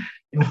Judaism.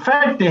 In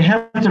fact, they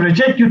have to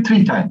reject you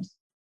 3 times.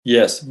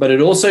 Yes, but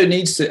it also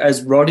needs to,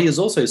 as Roddy has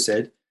also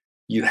said,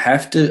 you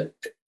have to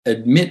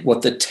admit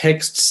what the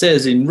text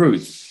says in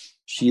Ruth.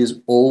 She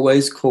is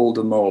always called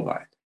a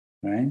Moabite,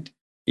 right?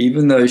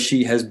 Even though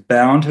she has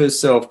bound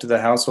herself to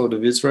the household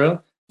of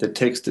Israel, the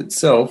text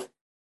itself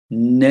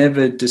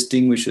never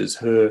distinguishes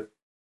her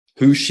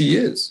who she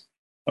is,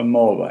 a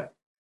Moabite,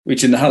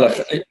 which in the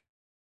halakha,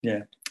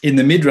 in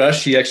the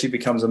Midrash, she actually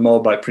becomes a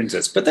Moabite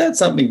princess, but that's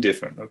something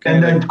different, okay?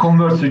 And then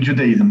converts to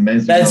Judaism.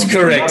 That's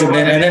correct, and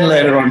then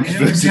later on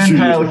converts to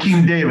Judaism.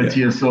 King David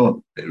here,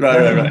 so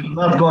right.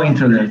 Not going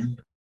to that.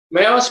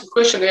 May I ask a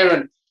question,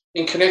 Aaron,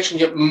 in connection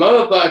to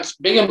Moabites?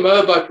 Being a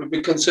Moabite would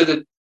be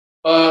considered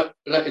like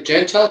a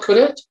Gentile, could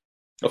it?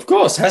 Of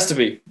course, has to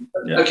be.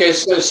 Yeah. Okay,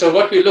 so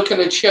what we're looking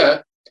at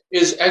here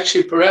is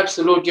actually perhaps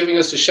the Lord giving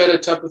us a shadow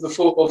type of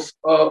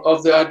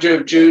the idea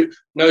of Jew,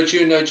 no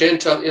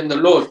Gentile in the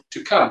Lord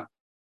to come.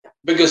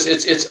 Because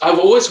it's I've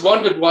always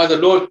wondered why the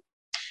Lord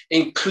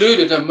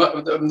included the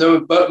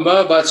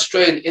Moabite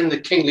strain in the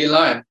kingly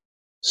line.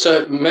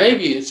 So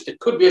maybe it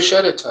could be a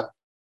shadow type.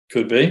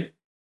 Could be.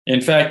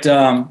 In fact,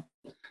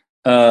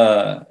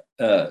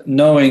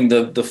 knowing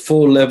the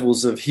 4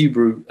 levels of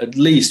Hebrew, at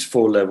least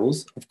 4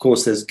 levels, of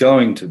course, there's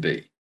going to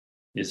be,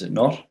 is it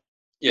not?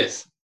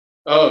 Yes.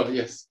 Oh,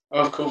 yes.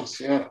 Of course,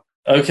 yeah.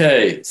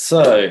 Okay,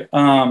 so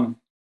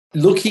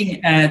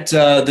looking at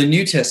the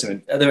New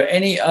Testament, are there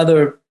any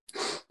other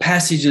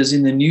passages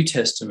in the New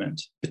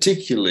Testament,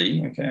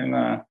 particularly,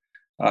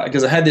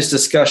 because I had this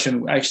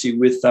discussion actually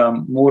with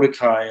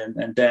Mordecai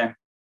and Dan.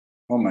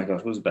 Oh my gosh,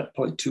 it was about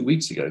probably 2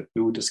 weeks ago.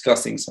 We were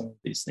discussing some of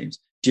these things.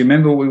 Do you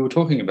remember what we were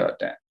talking about,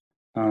 Dan,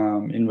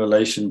 in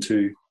relation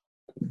to?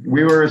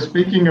 We were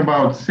speaking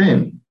about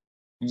sin.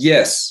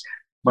 Yes.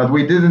 But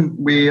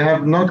we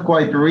have not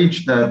quite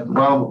reached that.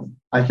 Well,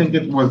 I think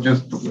it was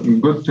just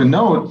good to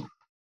note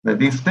that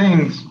these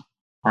things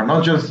are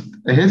not just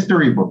a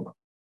history book.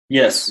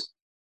 Yes.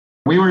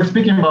 We were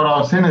speaking about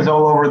how sin is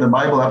all over the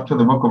Bible up to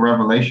the book of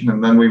Revelation,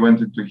 and then we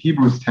went into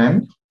Hebrews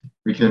 10.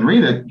 We can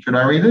read it. Should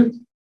I read it?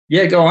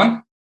 Yeah, go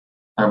on.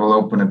 I will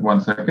open it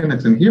 1 second.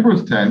 It's in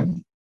Hebrews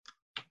 10.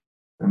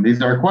 And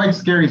these are quite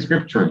scary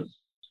scriptures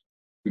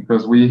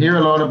because we hear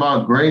a lot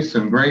about grace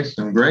and grace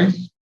and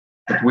grace,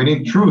 but we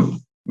need truth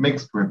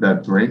mixed with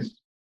that grace.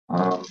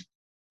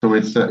 So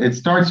it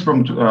starts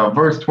from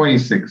verse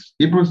 26.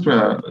 Hebrews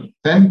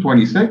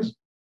 10:26.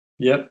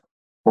 Yep.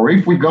 For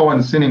if we go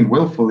on sinning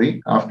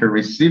willfully after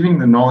receiving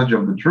the knowledge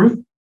of the truth,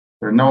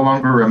 there no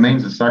longer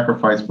remains a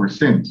sacrifice for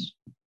sins,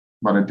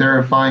 but a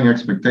terrifying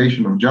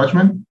expectation of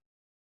judgment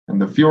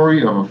and the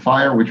fury of a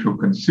fire which will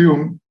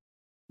consume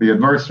the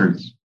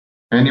adversaries.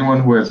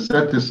 Anyone who has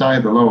set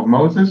aside the law of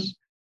Moses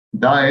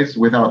dies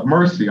without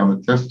mercy on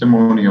the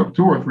testimony of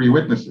 2 or 3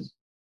 witnesses.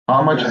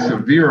 How much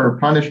severer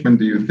punishment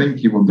do you think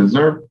he will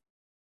deserve,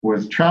 who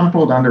has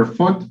trampled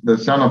underfoot the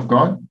Son of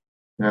God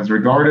and has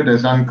regarded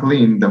as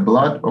unclean the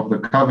blood of the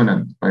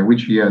covenant by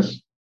which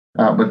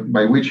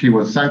he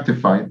was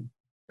sanctified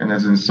and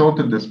has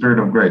insulted the Spirit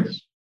of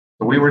grace?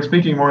 So we were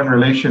speaking more in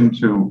relation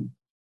to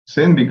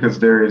sin because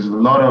there is a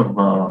lot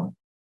of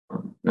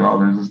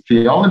there's this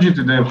theology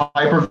today of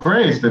hyper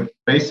grace that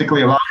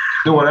basically allows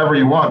you to do whatever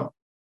you want.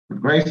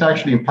 But grace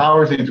actually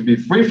empowers you to be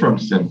free from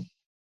sin.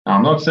 Now,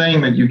 I'm not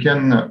saying that you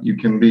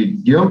can be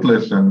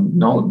guiltless and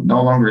no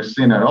longer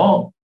sin at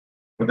all,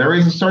 but there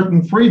is a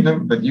certain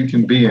freedom that you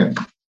can be in.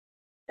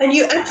 And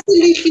you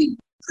absolutely,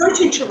 sorry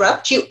to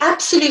interrupt, you're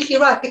absolutely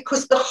right,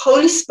 because the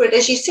Holy Spirit,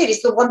 as you said,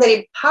 is the one that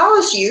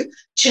empowers you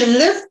to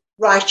live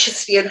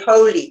righteously and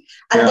holy.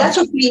 And that's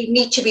what we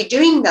need to be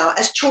doing now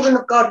as children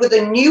of God with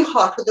a new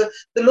heart, with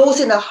the laws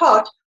in our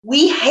heart.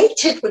 We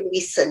hate it when we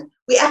sin.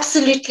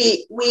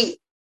 every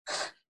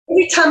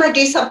time I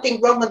do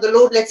something wrong and the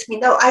Lord lets me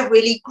know, I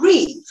really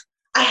grieve.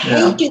 I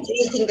hate doing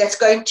anything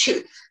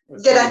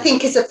that I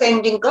think is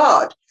offending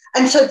God.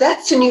 And so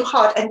that's a new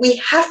heart, and we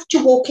have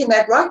to walk in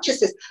that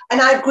righteousness.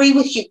 And I agree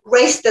with you.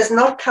 Grace does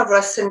not cover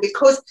us sin,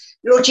 because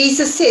Lord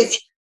Jesus says,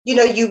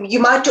 you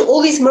might do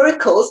all these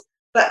miracles,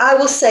 but I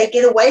will say,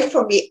 get away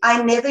from me.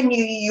 I never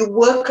knew you,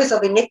 workers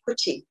of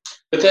iniquity.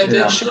 But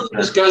then surely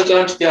this goes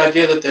down to the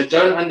idea that they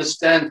don't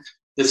understand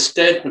the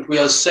statement, we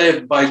are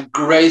saved by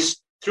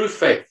grace through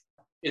faith.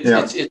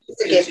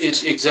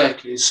 It's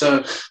exactly.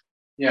 So,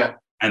 yeah.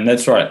 And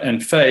that's right.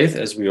 And faith,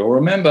 as we all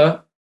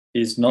remember,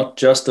 is not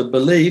just a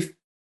belief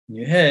in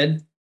your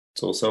head,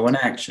 it's also an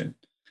action.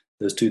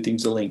 Those two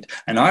things are linked.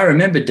 And I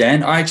remember,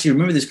 Dan, I actually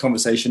remember this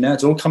conversation now.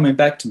 It's all coming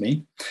back to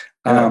me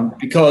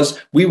because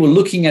we were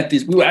looking at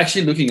this. We were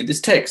actually looking at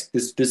this text,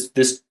 this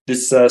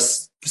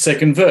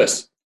second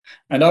verse.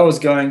 And I was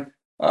going,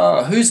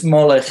 who's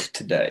Molech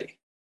today?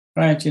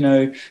 Right?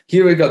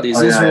 Here we got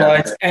these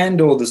Israelites and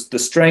all the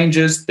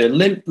strangers. They're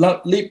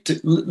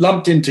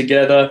lumped in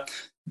together.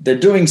 They're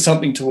doing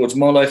something towards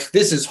Molech.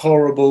 This is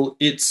horrible.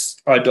 It's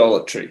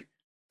idolatry.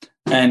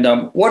 And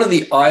what are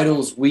the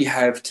idols we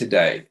have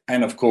today?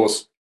 And of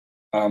course,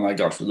 oh my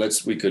gosh,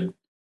 the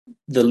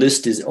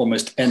list is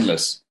almost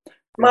endless.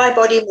 My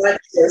body, my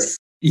choice.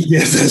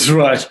 Yes, that's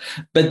right.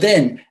 But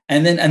then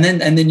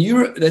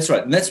you, that's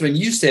right. And that's when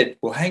you said,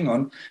 well, hang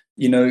on,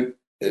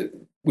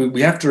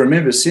 we have to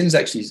remember sin's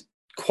actually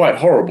quite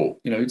horrible.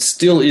 It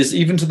still is,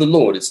 even to the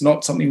Lord. It's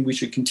not something we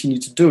should continue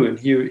to do. And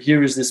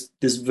here is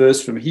this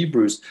verse from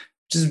Hebrews,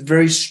 which is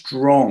very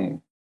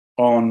strong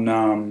on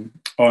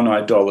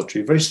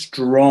idolatry, very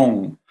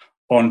strong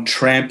on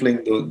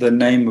trampling the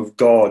name of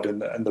God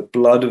and the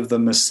blood of the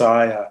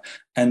Messiah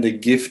and the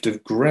gift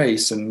of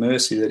grace and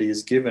mercy that he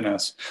has given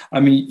us.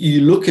 I mean,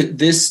 you look at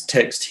this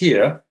text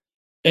here,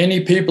 any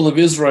people of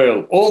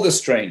Israel, all the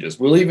strangers,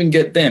 we'll even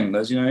get them,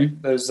 those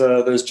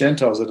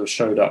Gentiles that have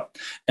showed up.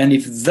 And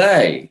if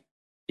they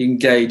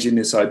engage in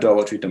this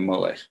idolatry to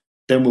Molech,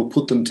 then we'll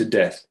put them to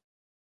death.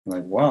 I'm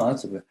like, wow,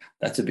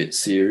 that's a bit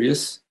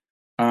serious.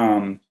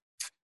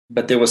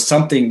 But there was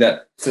something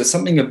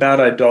about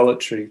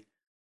idolatry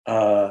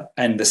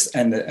and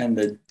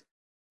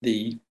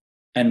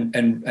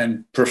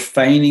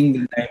profaning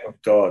the name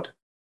of God,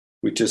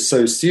 which is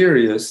so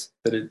serious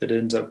that it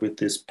ends up with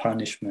this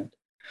punishment,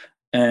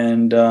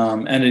 and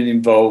it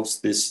involves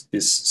this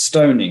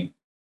stoning.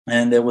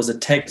 And there was a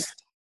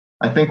text.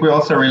 I think we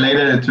also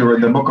related it to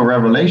the book of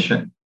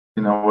Revelation,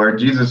 where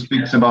Jesus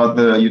speaks about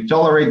you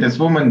tolerate this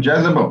woman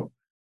Jezebel,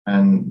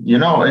 and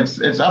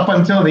it's up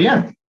until the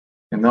end.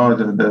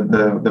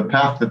 The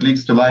path that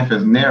leads to life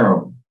is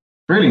narrow,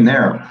 really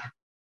narrow.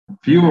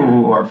 Few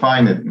are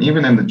find it.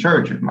 Even in the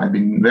church, it might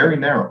be very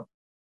narrow.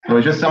 So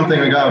it's just something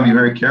we got to be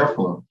very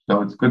careful of.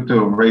 So it's good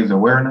to raise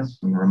awareness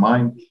and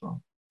remind. So.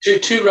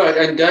 Too right.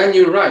 And Dan,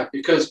 you're right,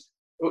 because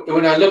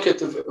when I look at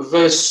the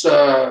verse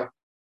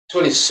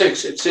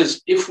 26, it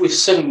says, if we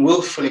sin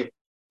willfully,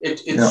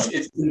 it's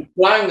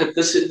implying that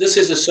this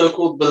is a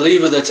so-called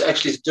believer that's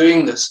actually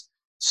doing this.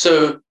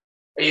 So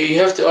you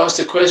have to ask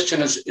the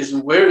question: is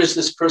where is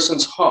this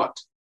person's heart?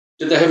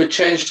 Did they have a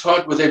changed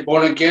heart? Were they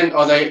born again?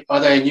 Are they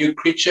a new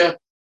creature?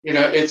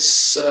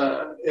 It's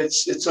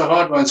a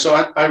hard one. So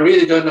I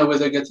really don't know where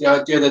they get the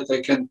idea that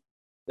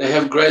they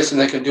have grace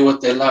and they can do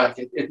what they like.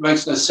 It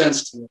makes no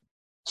sense to me.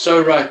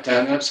 So right,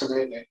 Dan,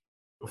 absolutely.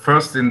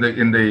 First, in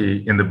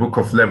the book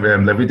of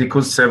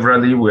Leviticus,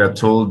 severally we are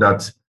told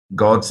that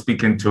God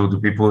speaking to the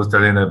people,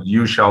 telling them,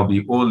 "You shall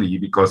be holy,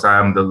 because I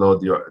am the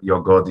Lord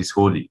your God is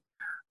holy."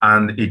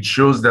 And it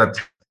shows that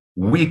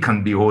we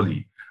can be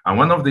holy. And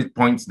one of the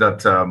points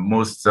that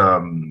most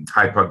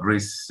hyper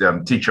grace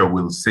teacher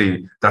will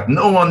say, that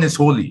no one is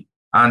holy.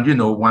 And,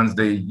 once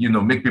they,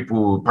 make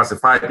people,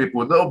 pacify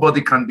people,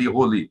 nobody can be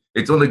holy.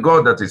 It's only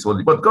God that is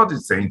holy. But God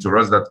is saying to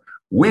us that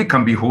we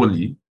can be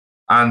holy.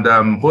 And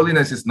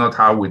holiness is not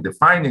how we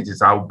define it,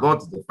 it's how God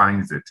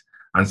defines it.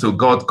 And so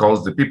God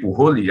calls the people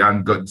holy,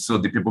 and so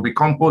the people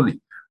become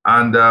holy.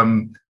 And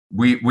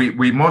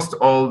we must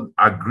all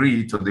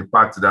agree to the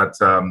fact that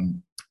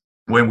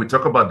when we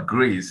talk about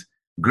grace,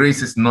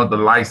 grace is not the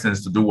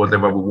license to do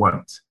whatever we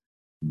want.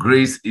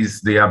 Grace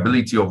is the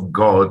ability of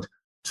God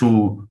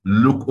to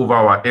look over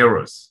our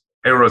errors.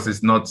 Errors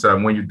is not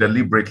when you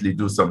deliberately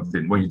do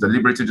something. When you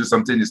deliberately do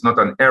something, it's not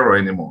an error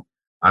anymore.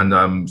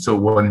 And so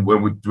when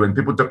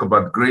people talk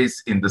about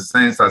grace in the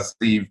sense as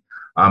if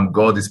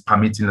God is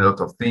permitting a lot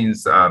of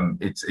things,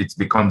 it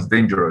becomes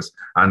dangerous.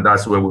 And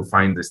that's where we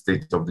find the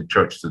state of the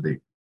church today.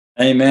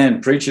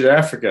 Amen. Preach it,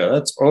 Africa.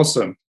 That's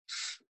awesome.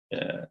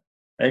 Yeah,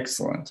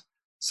 excellent.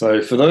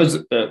 So for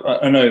those,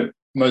 I know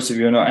most of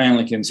you are not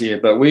Anglicans here,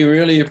 but we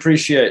really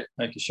appreciate,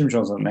 like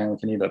Shimshon's not an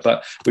Anglican either,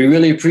 but we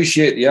really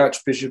appreciate the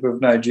Archbishop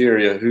of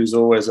Nigeria, who's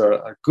always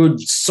a good,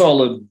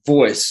 solid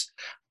voice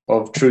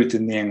of truth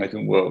in the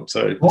Anglican world.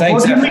 So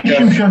thanks, Africa. What do you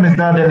mean Shimshon is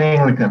not an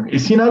Anglican?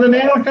 Is he not an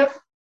Anglican?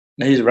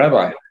 No, he's a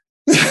rabbi.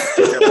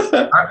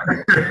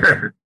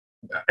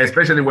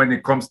 Especially when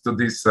it comes to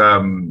this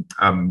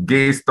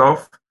gay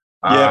stuff.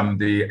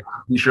 The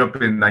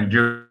bishop in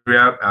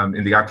Nigeria,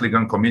 in the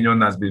Anglican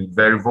Communion, has been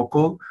very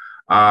vocal.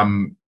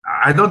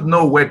 I don't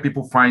know where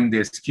people find the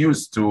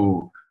excuse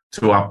to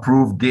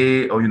approve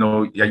gay, or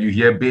you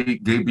hear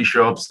big gay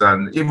bishops,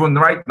 and even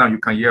right now you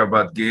can hear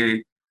about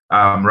gay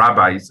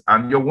rabbis,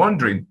 and you're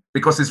wondering,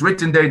 because it's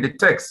written there in the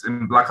text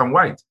in black and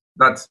white,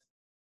 that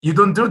you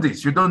don't do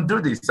this,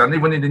 and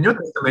even in the New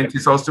Testament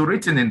it's also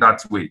written in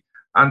that way.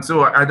 And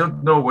so I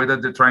don't know whether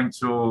they're trying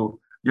to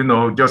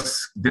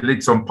just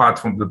delete some part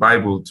from the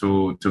Bible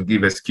to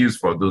give excuse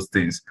for those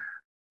things.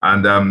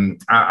 And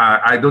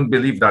I don't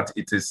believe that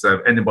it is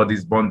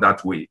anybody's born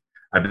that way.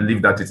 I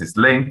believe that it is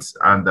Lent,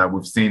 and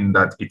we've seen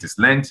that it is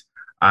Lent.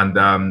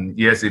 And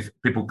yes, if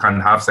people can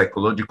have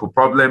psychological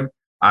problem,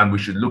 and we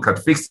should look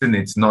at fixing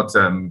it, not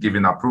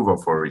giving approval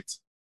for it.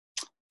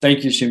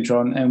 Thank you,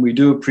 Shimshon. And we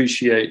do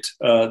appreciate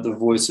the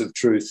voice of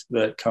truth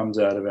that comes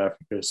out of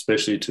Africa,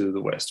 especially to the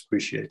West.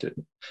 Appreciate it.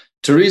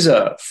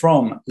 Teresa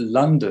from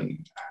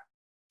London.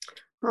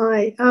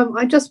 Hi,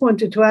 I just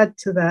wanted to add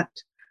to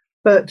that.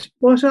 But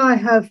what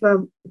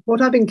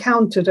I've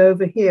encountered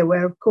over here,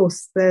 where of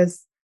course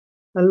there's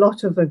a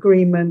lot of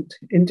agreement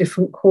in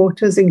different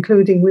quarters,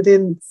 including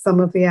within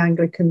some of the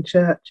Anglican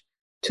Church,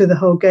 to the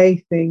whole gay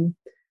thing.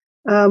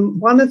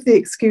 One of the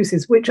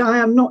excuses, which I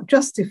am not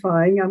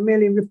justifying, I'm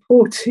merely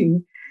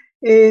reporting,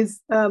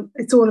 is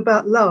it's all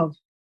about love,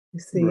 you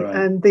see, right.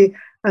 and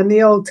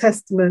the Old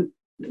Testament,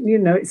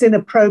 it's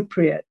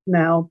inappropriate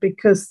now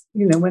because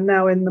we're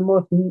now in the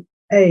modern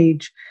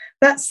age.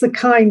 That's the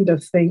kind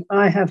of thing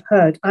I have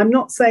heard. I'm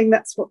not saying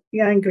that's what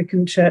the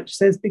Anglican Church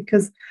says,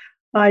 because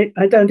I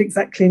don't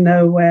exactly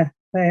know where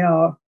they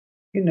are,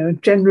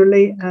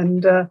 generally,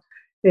 and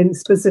in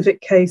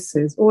specific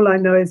cases. All I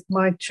know is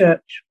my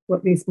church, or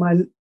at least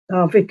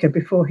our vicar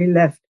before he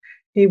left,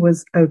 he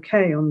was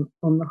okay on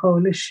the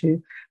whole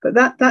issue. But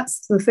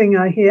that's the thing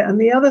I hear. And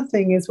the other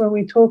thing is, when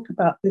we talk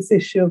about this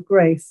issue of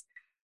grace,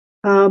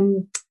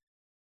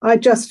 I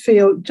just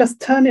feel, just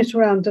turn it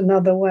around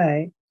another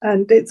way.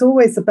 And it's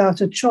always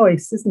about a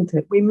choice, isn't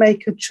it? We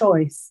make a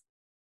choice.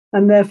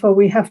 And therefore,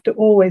 we have to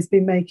always be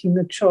making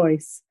the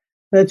choice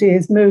that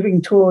is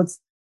moving towards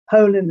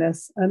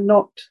holiness and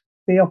not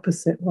the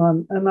opposite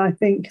one. And I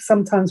think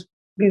sometimes,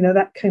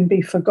 that can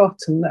be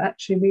forgotten, that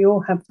actually we all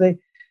have the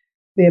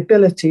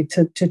ability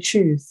to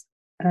choose.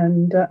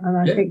 And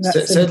I think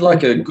that's said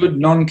like a good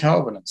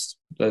non-Calvinist.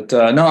 But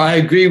no, I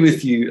agree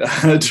with you,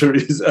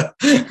 Teresa.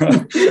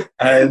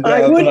 And,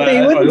 I would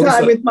be, wouldn't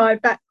I, with my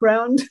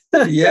background?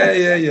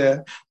 Yeah.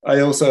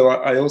 I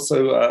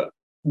also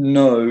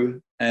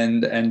know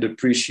and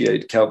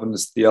appreciate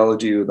Calvinist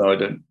theology, although I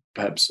don't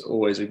perhaps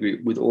always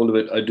agree with all of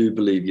it. I do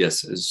believe,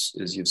 yes, as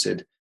you've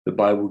said, the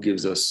Bible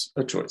gives us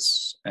a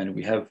choice, and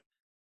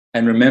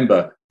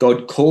remember,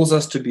 God calls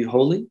us to be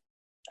holy,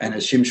 and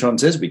as Shimshon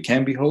says, we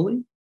can be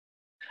holy.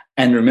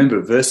 And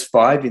remember, verse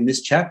 5 in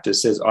this chapter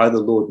says, I, the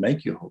Lord,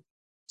 make you holy.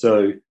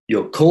 So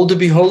you're called to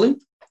be holy,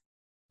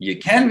 you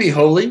can be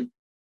holy,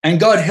 and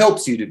God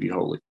helps you to be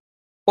holy.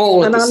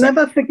 And I'll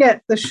never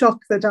forget the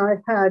shock that I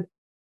had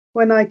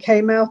when I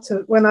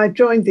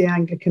joined the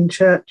Anglican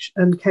Church,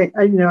 and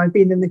I'd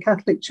been in the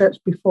Catholic Church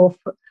before,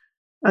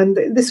 and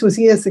this was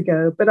years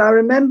ago. But I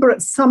remember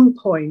at some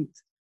point,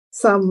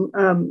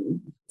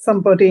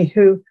 somebody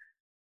who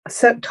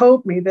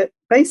told me that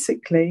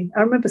basically,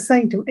 I remember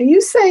saying to him, "Are you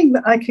saying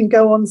that I can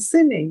go on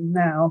sinning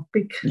now?"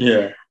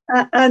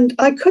 And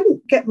I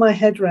couldn't get my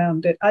head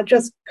around it. I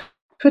just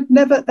could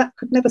never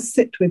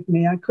sit with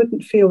me. I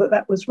couldn't feel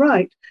that was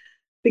right,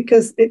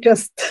 because it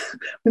just,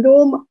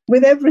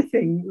 with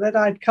everything that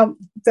I'd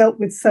dealt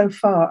with so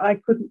far, I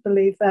couldn't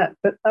believe that.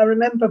 But I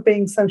remember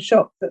being so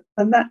shocked that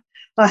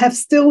I have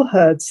still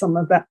heard some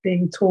of that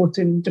being taught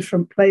in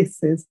different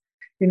places,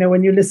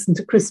 when you listen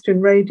to Christian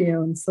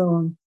radio and so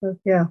on. So,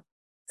 yeah,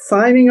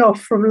 signing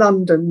off from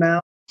London now.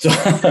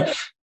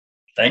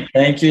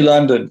 Thank you,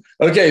 London.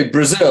 Okay,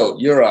 Brazil,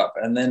 you're up,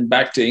 and then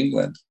back to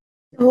England.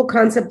 The whole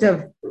concept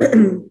of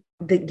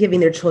giving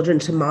their children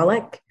to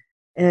Moloch.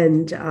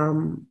 And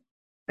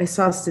I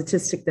saw a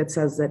statistic that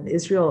says that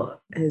Israel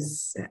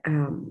has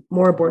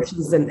more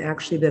abortions than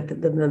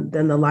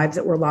the lives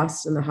that were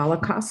lost in the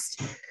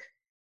Holocaust,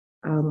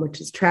 which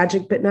is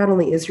tragic. But not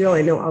only Israel,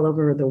 I know all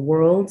over the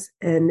world.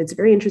 And it's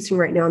very interesting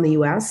right now in the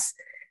US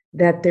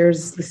that the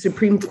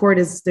Supreme Court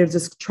they're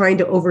just trying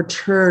to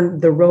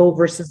overturn the Roe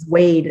versus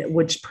Wade,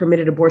 which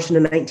permitted abortion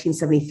in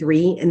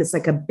 1973. And it's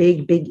like a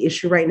big, big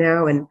issue right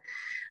now. And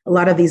a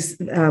lot of these,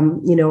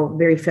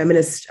 very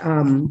feminist,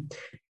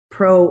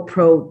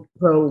 pro-choice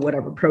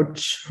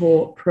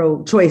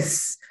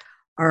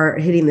are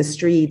hitting the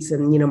streets,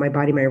 and, my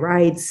body, my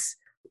rights.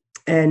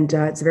 And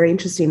it's very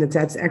interesting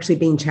that's actually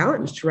being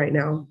challenged right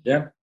now.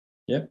 Yeah.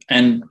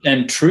 And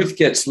truth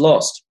gets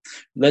lost.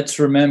 Let's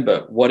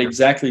remember what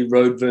exactly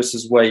Roe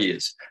versus Wade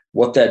is.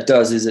 What that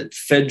does is it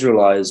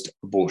federalized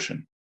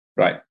abortion,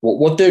 right?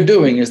 What they're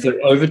doing is they're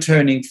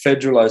overturning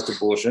federalized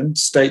abortion.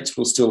 States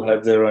will still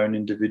have their own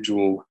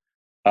individual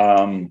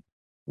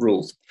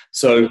rules.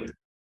 So,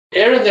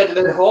 Aaron,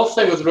 that whole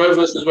thing with Roe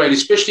versus Wade,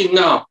 especially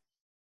now,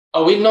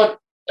 are we not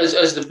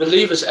as the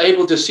believers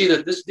able to see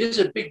that there's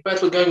a big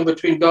battle going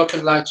between dark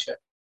and light here.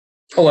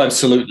 Oh,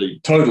 absolutely.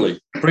 Totally.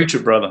 Preach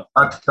it, brother.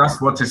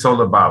 That's what it's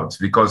all about,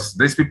 because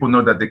these people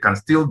know that they can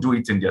still do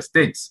it in their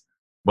states,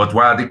 but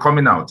why are they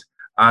coming out?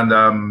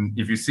 And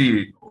if you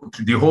see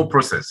the whole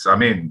process, I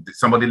mean,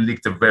 somebody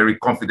leaked a very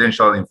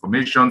confidential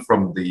information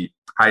from the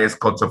highest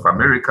courts of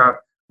America,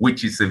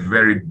 which is a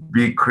very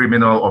big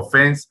criminal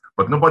offense,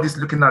 but nobody's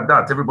looking at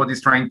that.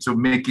 Everybody's trying to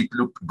make it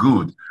look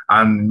good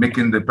and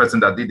making the person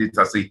that did it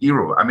as a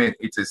hero. I mean,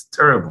 it is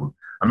terrible.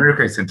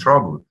 America is in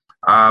trouble.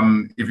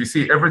 If you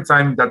see, every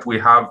time that we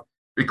have,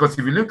 because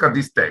if you look at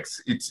this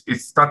text, it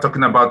starts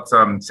talking about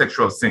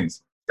sexual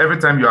sins. Every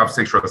time you have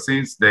sexual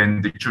sins,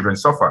 then the children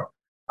suffer.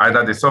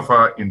 Either they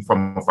suffer in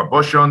form of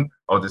abortion,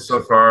 or they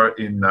suffer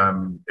in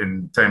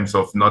terms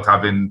of not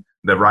having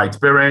the right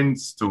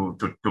parents to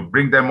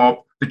bring them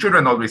up. The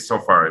children always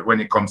suffer when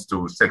it comes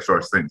to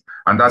sexual sins,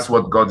 and that's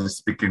what God is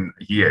speaking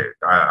here.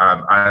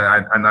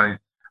 I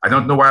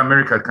don't know why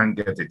America can't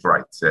get it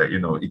right.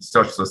 It's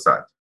just so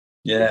sad.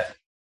 Yeah,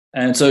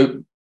 and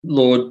so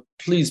Lord,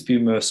 please be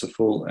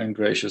merciful and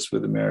gracious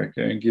with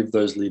America and give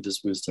those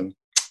leaders wisdom.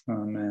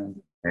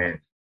 Amen.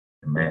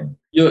 Amen.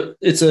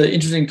 It's an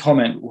interesting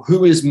comment.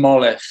 Who is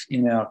Molech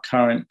in our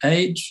current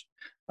age?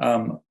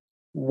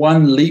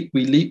 One leap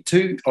we leap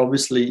to,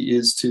 obviously,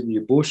 is to the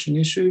abortion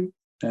issue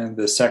and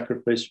the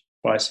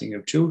sacrificing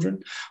of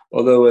children.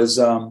 Although, as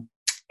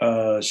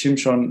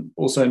Shimshon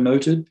also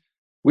noted,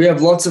 we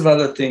have lots of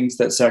other things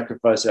that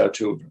sacrifice our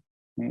children,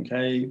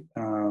 okay,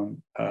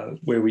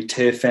 where we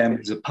tear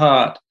families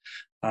apart,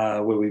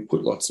 where we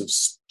put lots of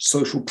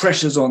social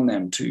pressures on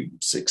them to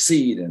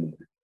succeed and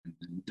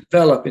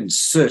develop in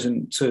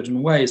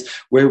certain ways,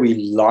 where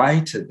we lie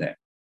to them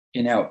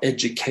in our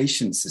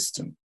education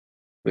system,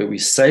 where we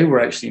say we're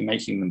actually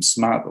making them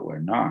smart, but we're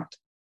not,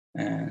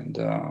 and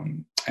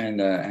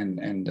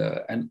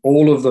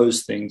all of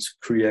those things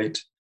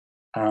create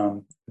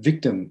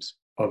victims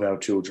of our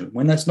children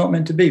when that's not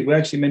meant to be. We're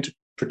actually meant to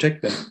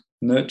protect them,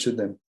 nurture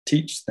them,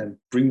 teach them,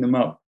 bring them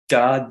up,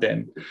 guard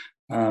them,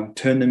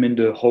 turn them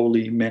into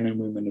holy men and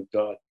women of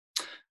God,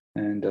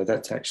 and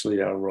that's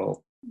actually our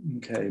role.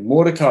 Okay,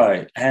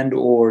 Mordecai and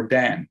or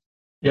Dan.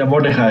 Yeah,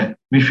 Mordecai.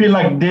 We feel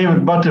like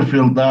David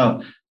Butterfield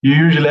now. You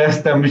usually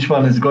ask them which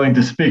one is going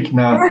to speak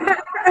now.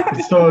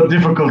 It's so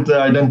difficult to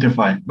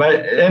identify.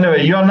 But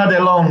anyway, you are not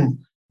alone,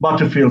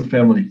 Butterfield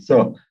family.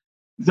 So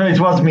it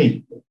was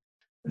me.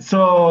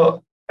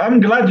 So I'm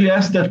glad you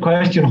asked that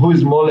question, who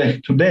is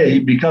Molech today?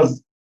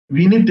 Because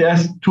we need to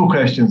ask two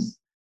questions.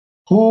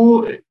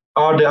 Who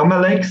are the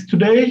Amaleks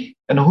today?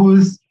 And who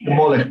is the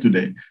Molech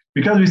today?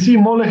 Because we see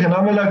Molech and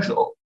Amalek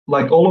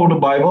like all over the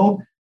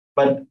Bible,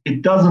 but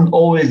it doesn't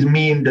always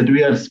mean that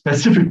we are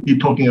specifically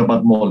talking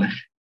about Molech.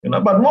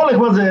 But Molech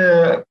was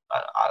an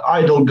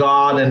idol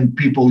god, and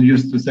people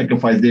used to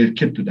sacrifice their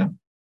kid to them.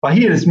 But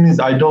here it means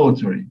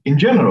idolatry in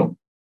general.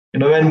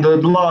 When the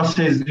law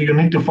says you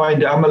need to find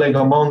the Amalek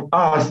among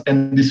us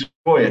and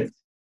destroy it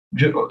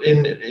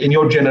in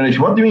your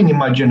generation. What do you mean in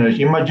my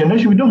generation? In my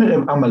generation, we don't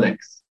have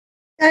Amaleks.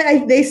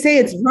 They say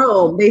it's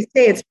Rome.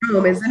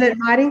 Isn't it,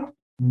 Marty?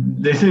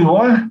 They say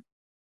what?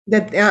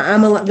 That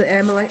the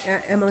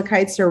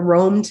Amalekites are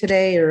Rome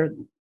today, or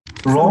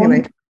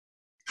Rome?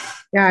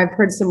 Yeah, I've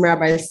heard some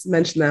rabbis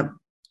mention that.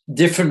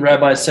 Different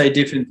rabbis say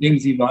different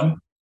things, Yvonne.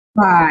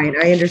 Fine,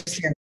 I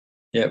understand.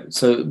 Yeah.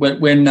 So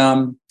when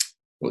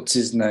what's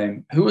his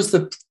name? Who was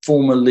the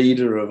former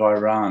leader of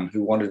Iran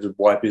who wanted to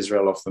wipe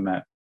Israel off the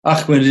map?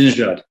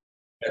 Ahmadinejad.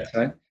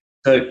 Okay.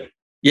 So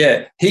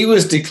yeah, he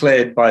was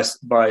declared by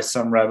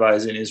some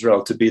rabbis in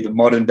Israel to be the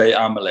modern day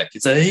Amalek.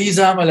 He's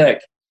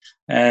Amalek.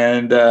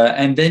 And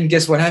then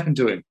guess what happened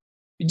to him?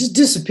 He just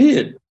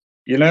disappeared,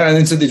 And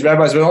then so these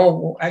rabbis went, oh,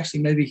 well,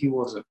 actually, maybe he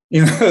wasn't,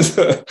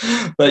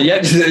 But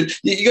yeah,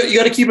 you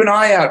got to keep an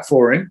eye out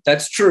for him.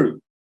 That's true.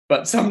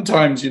 But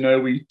sometimes,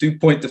 we do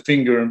point the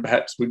finger, and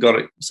perhaps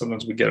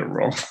sometimes we get it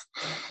wrong.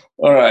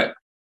 All right.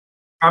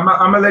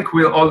 Amalek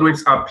will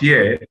always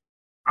appear.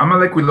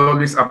 Amalek will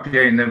always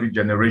appear in every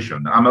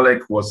generation.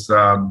 Amalek was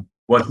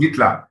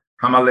Hitler.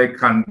 Amalek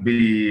can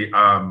be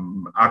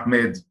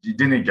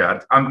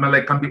Ahmadinejad.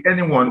 Amalek can be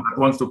anyone that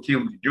wants to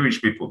kill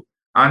Jewish people.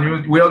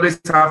 And we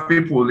always have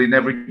people in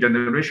every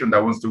generation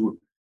that wants to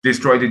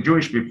destroy the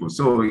Jewish people.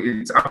 So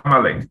it's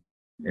Amalek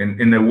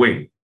in a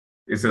way.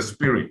 It's a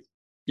spirit.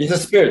 It's a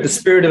spirit, the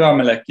spirit of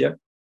Amalek, yeah.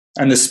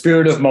 And the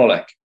spirit of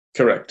Molech,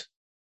 correct.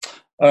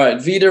 All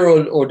right, Vida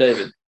or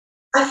David?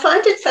 I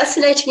find it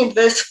fascinating in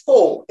verse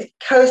 4. It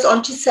goes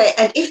on to say,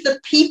 and if the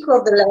people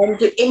of the land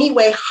do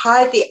anyway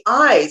hide their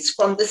eyes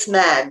from this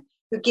man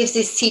who gives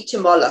his seed to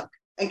Moloch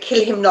and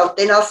kill him not,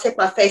 then I'll set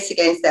my face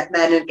against that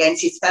man and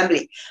against his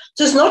family.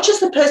 So it's not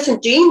just the person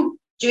doing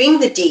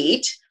the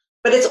deed,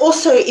 but it's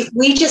also if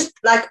we just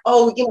I'm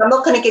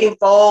not going to get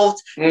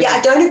involved. Mm-hmm. Yeah,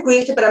 I don't agree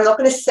with it, but I'm not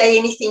going to say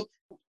anything.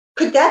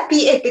 Could that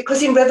be it?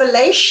 Because in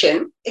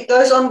Revelation, it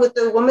goes on with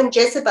the woman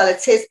Jezebel. It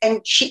says,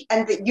 and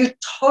that you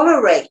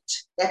tolerate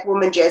that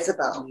woman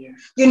Jezebel. Yeah.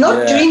 You're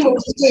not doing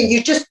what you're doing,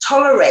 you just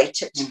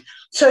tolerate it. Mm.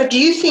 So do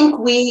you think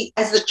we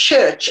as a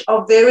church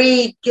are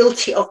very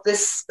guilty of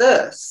this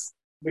verse?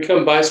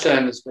 Become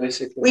bystanders,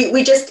 basically.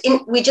 We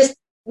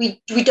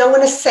don't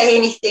want to say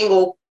anything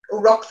or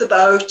rock the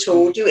boat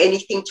or do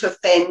anything to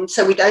offend,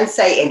 so we don't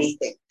say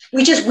anything.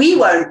 We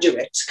won't do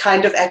it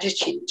kind of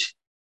attitude.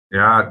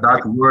 Yeah,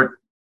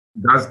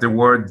 that's the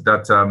word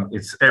that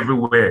it's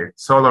everywhere.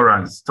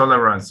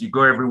 Tolerance. You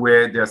go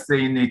everywhere. They're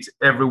saying it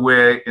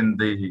everywhere in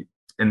the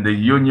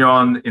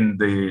union,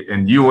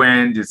 in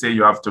UN. They say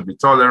you have to be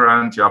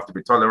tolerant.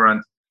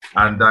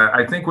 And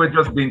I think we're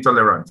just being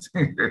tolerant.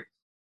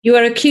 You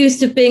are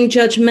accused of being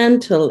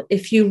judgmental.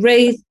 If you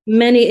raise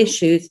many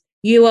issues,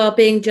 you are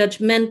being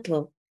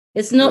judgmental.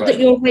 It's not that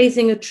you're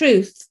raising a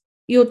truth.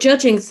 You're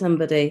judging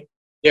somebody.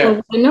 Yeah.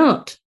 Well, why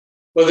not?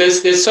 Well,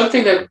 there's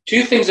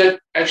two things that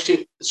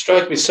actually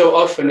strike me so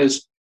often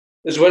is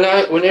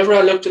whenever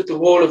I looked at the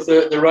wall of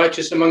the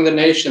righteous among the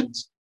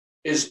nations,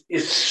 is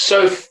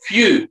so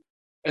few,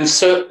 and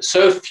so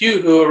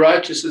few who are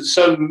righteous, and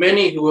so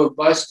many who are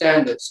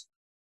bystanders.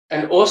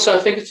 And also, I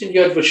think it's in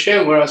Yad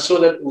Vashem where I saw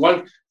that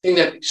one thing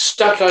that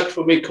stuck out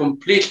for me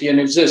completely, and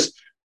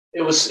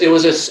it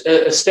was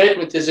a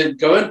statement is that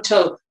go and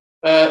tell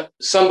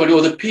somebody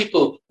or the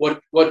people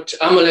what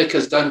Amalek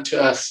has done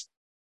to us.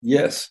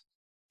 Yes,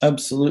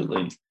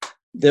 absolutely.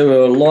 There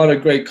were a lot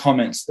of great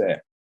comments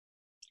there.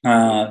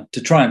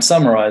 To try and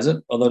summarize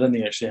it, although I don't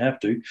think I actually have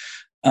to,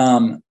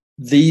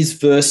 these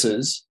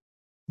verses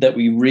that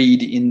we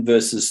read in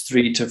verses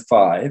 3 to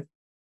 5,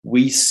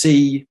 we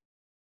see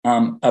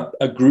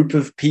a group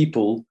of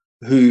people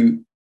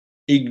who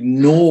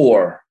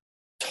ignore,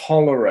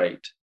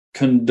 tolerate,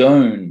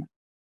 condone,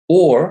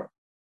 or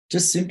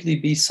just simply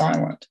be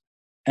silent.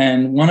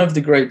 And one of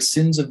the great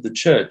sins of the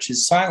church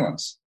is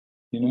silence.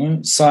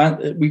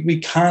 We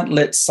can't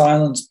let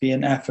silence be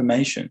an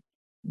affirmation.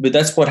 But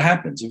that's what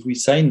happens. If we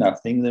say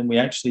nothing, then we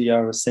actually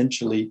are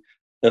essentially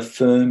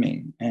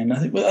affirming. And I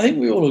think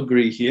we all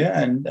agree here,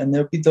 and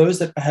there'll be those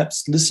that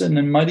perhaps listen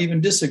and might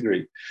even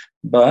disagree.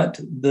 But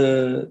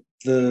the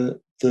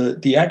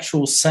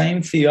actual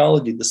same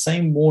theology, the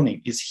same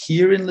warning is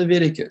here in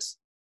Leviticus.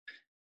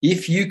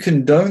 If you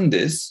condone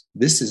this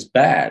is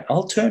bad.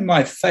 I'll turn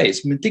my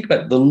face. I mean, think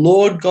about it. The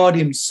Lord God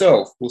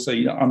himself will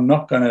say, I'm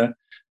not going to,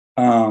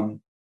 I'm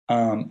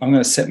going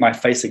to set my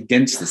face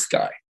against this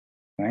guy.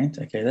 Right?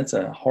 Okay, that's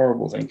a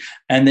horrible thing.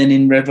 And then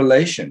in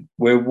Revelation,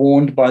 we're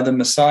warned by the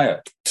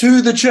Messiah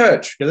to the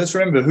church. Okay, let's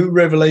remember who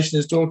Revelation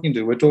is talking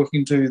to. We're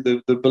talking to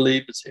the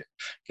believers here.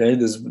 Okay,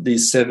 there's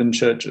these 7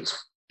 churches.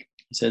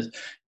 He says,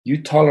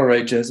 you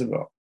tolerate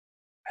Jezebel.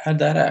 How'd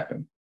that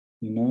happen?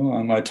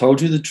 I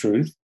told you the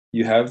truth.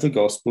 You have the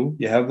gospel,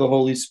 you have the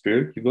Holy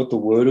Spirit, you've got the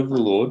word of the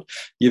Lord,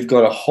 you've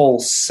got a whole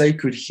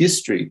sacred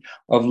history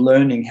of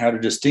learning how to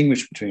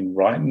distinguish between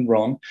right and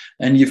wrong,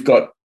 and you've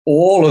got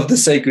all of the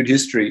sacred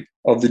history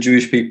of the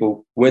Jewish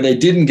people where they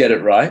didn't get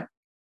it right.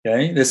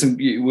 Okay,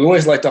 we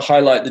always like to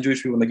highlight the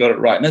Jewish people when they got it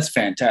right, and that's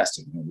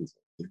fantastic.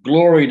 The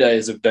glory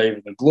days of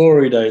David, the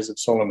glory days of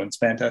Solomon, it's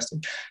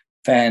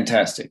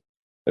fantastic.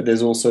 But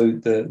there's also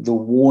the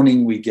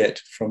warning we get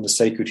from the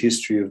sacred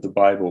history of the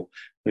Bible,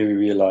 where we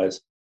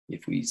realize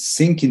if we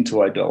sink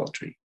into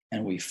idolatry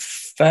and we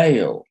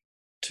fail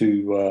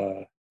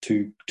to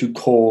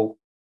call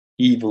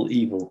evil,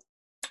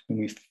 and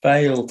we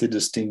fail to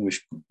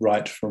distinguish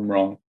right from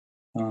wrong,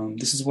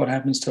 this is what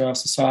happens to our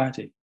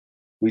society.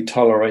 We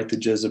tolerate the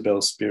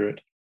Jezebel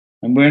spirit,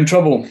 and we're in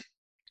trouble.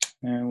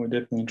 And we're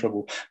definitely in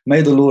trouble.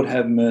 May the Lord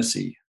have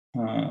mercy,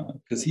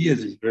 because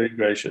He's very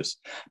gracious.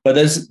 But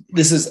this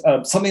is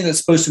something that's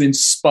supposed to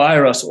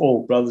inspire us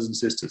all, brothers and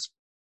sisters,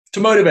 to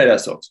motivate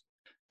ourselves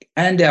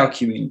and our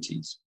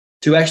communities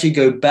to actually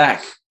go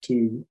back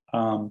to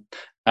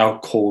our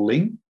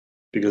calling,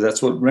 because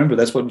that's what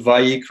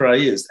Vayikra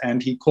is,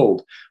 and he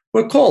called.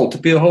 We're called to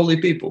be a holy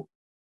people.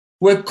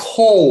 We're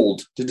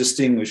called to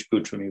distinguish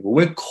good from evil.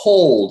 We're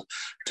called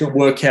to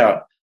work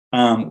out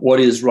what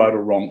is right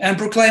or wrong and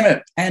proclaim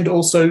it, and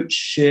also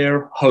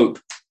share hope.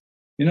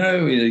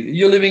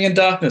 You're living in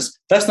darkness.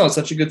 That's not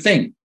such a good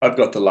thing. I've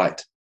got the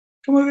light.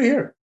 Come over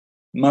here.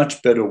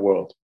 Much better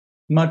world,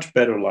 much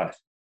better life.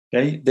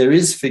 Okay, there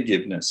is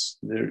forgiveness,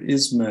 there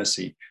is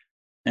mercy,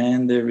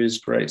 and there is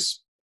grace.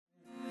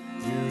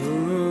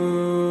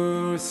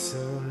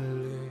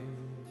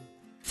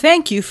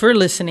 Thank you for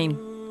listening.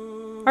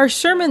 Our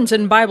sermons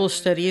and Bible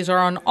studies are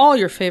on all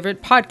your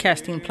favorite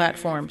podcasting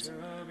platforms: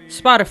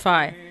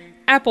 Spotify,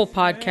 Apple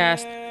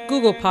Podcast,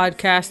 Google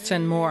Podcasts,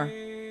 and more.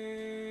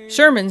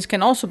 Sermons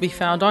can also be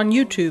found on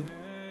YouTube.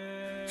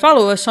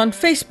 Follow us on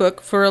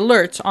Facebook for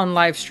alerts on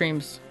live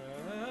streams.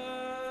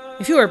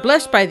 If you are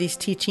blessed by these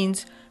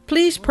teachings,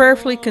 please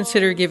prayerfully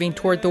consider giving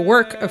toward the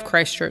work of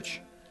Christ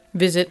Church.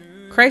 Visit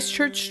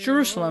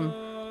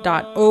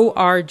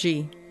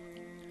christchurchjerusalem.org.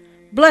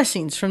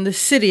 Blessings from the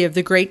city of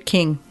the great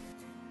King.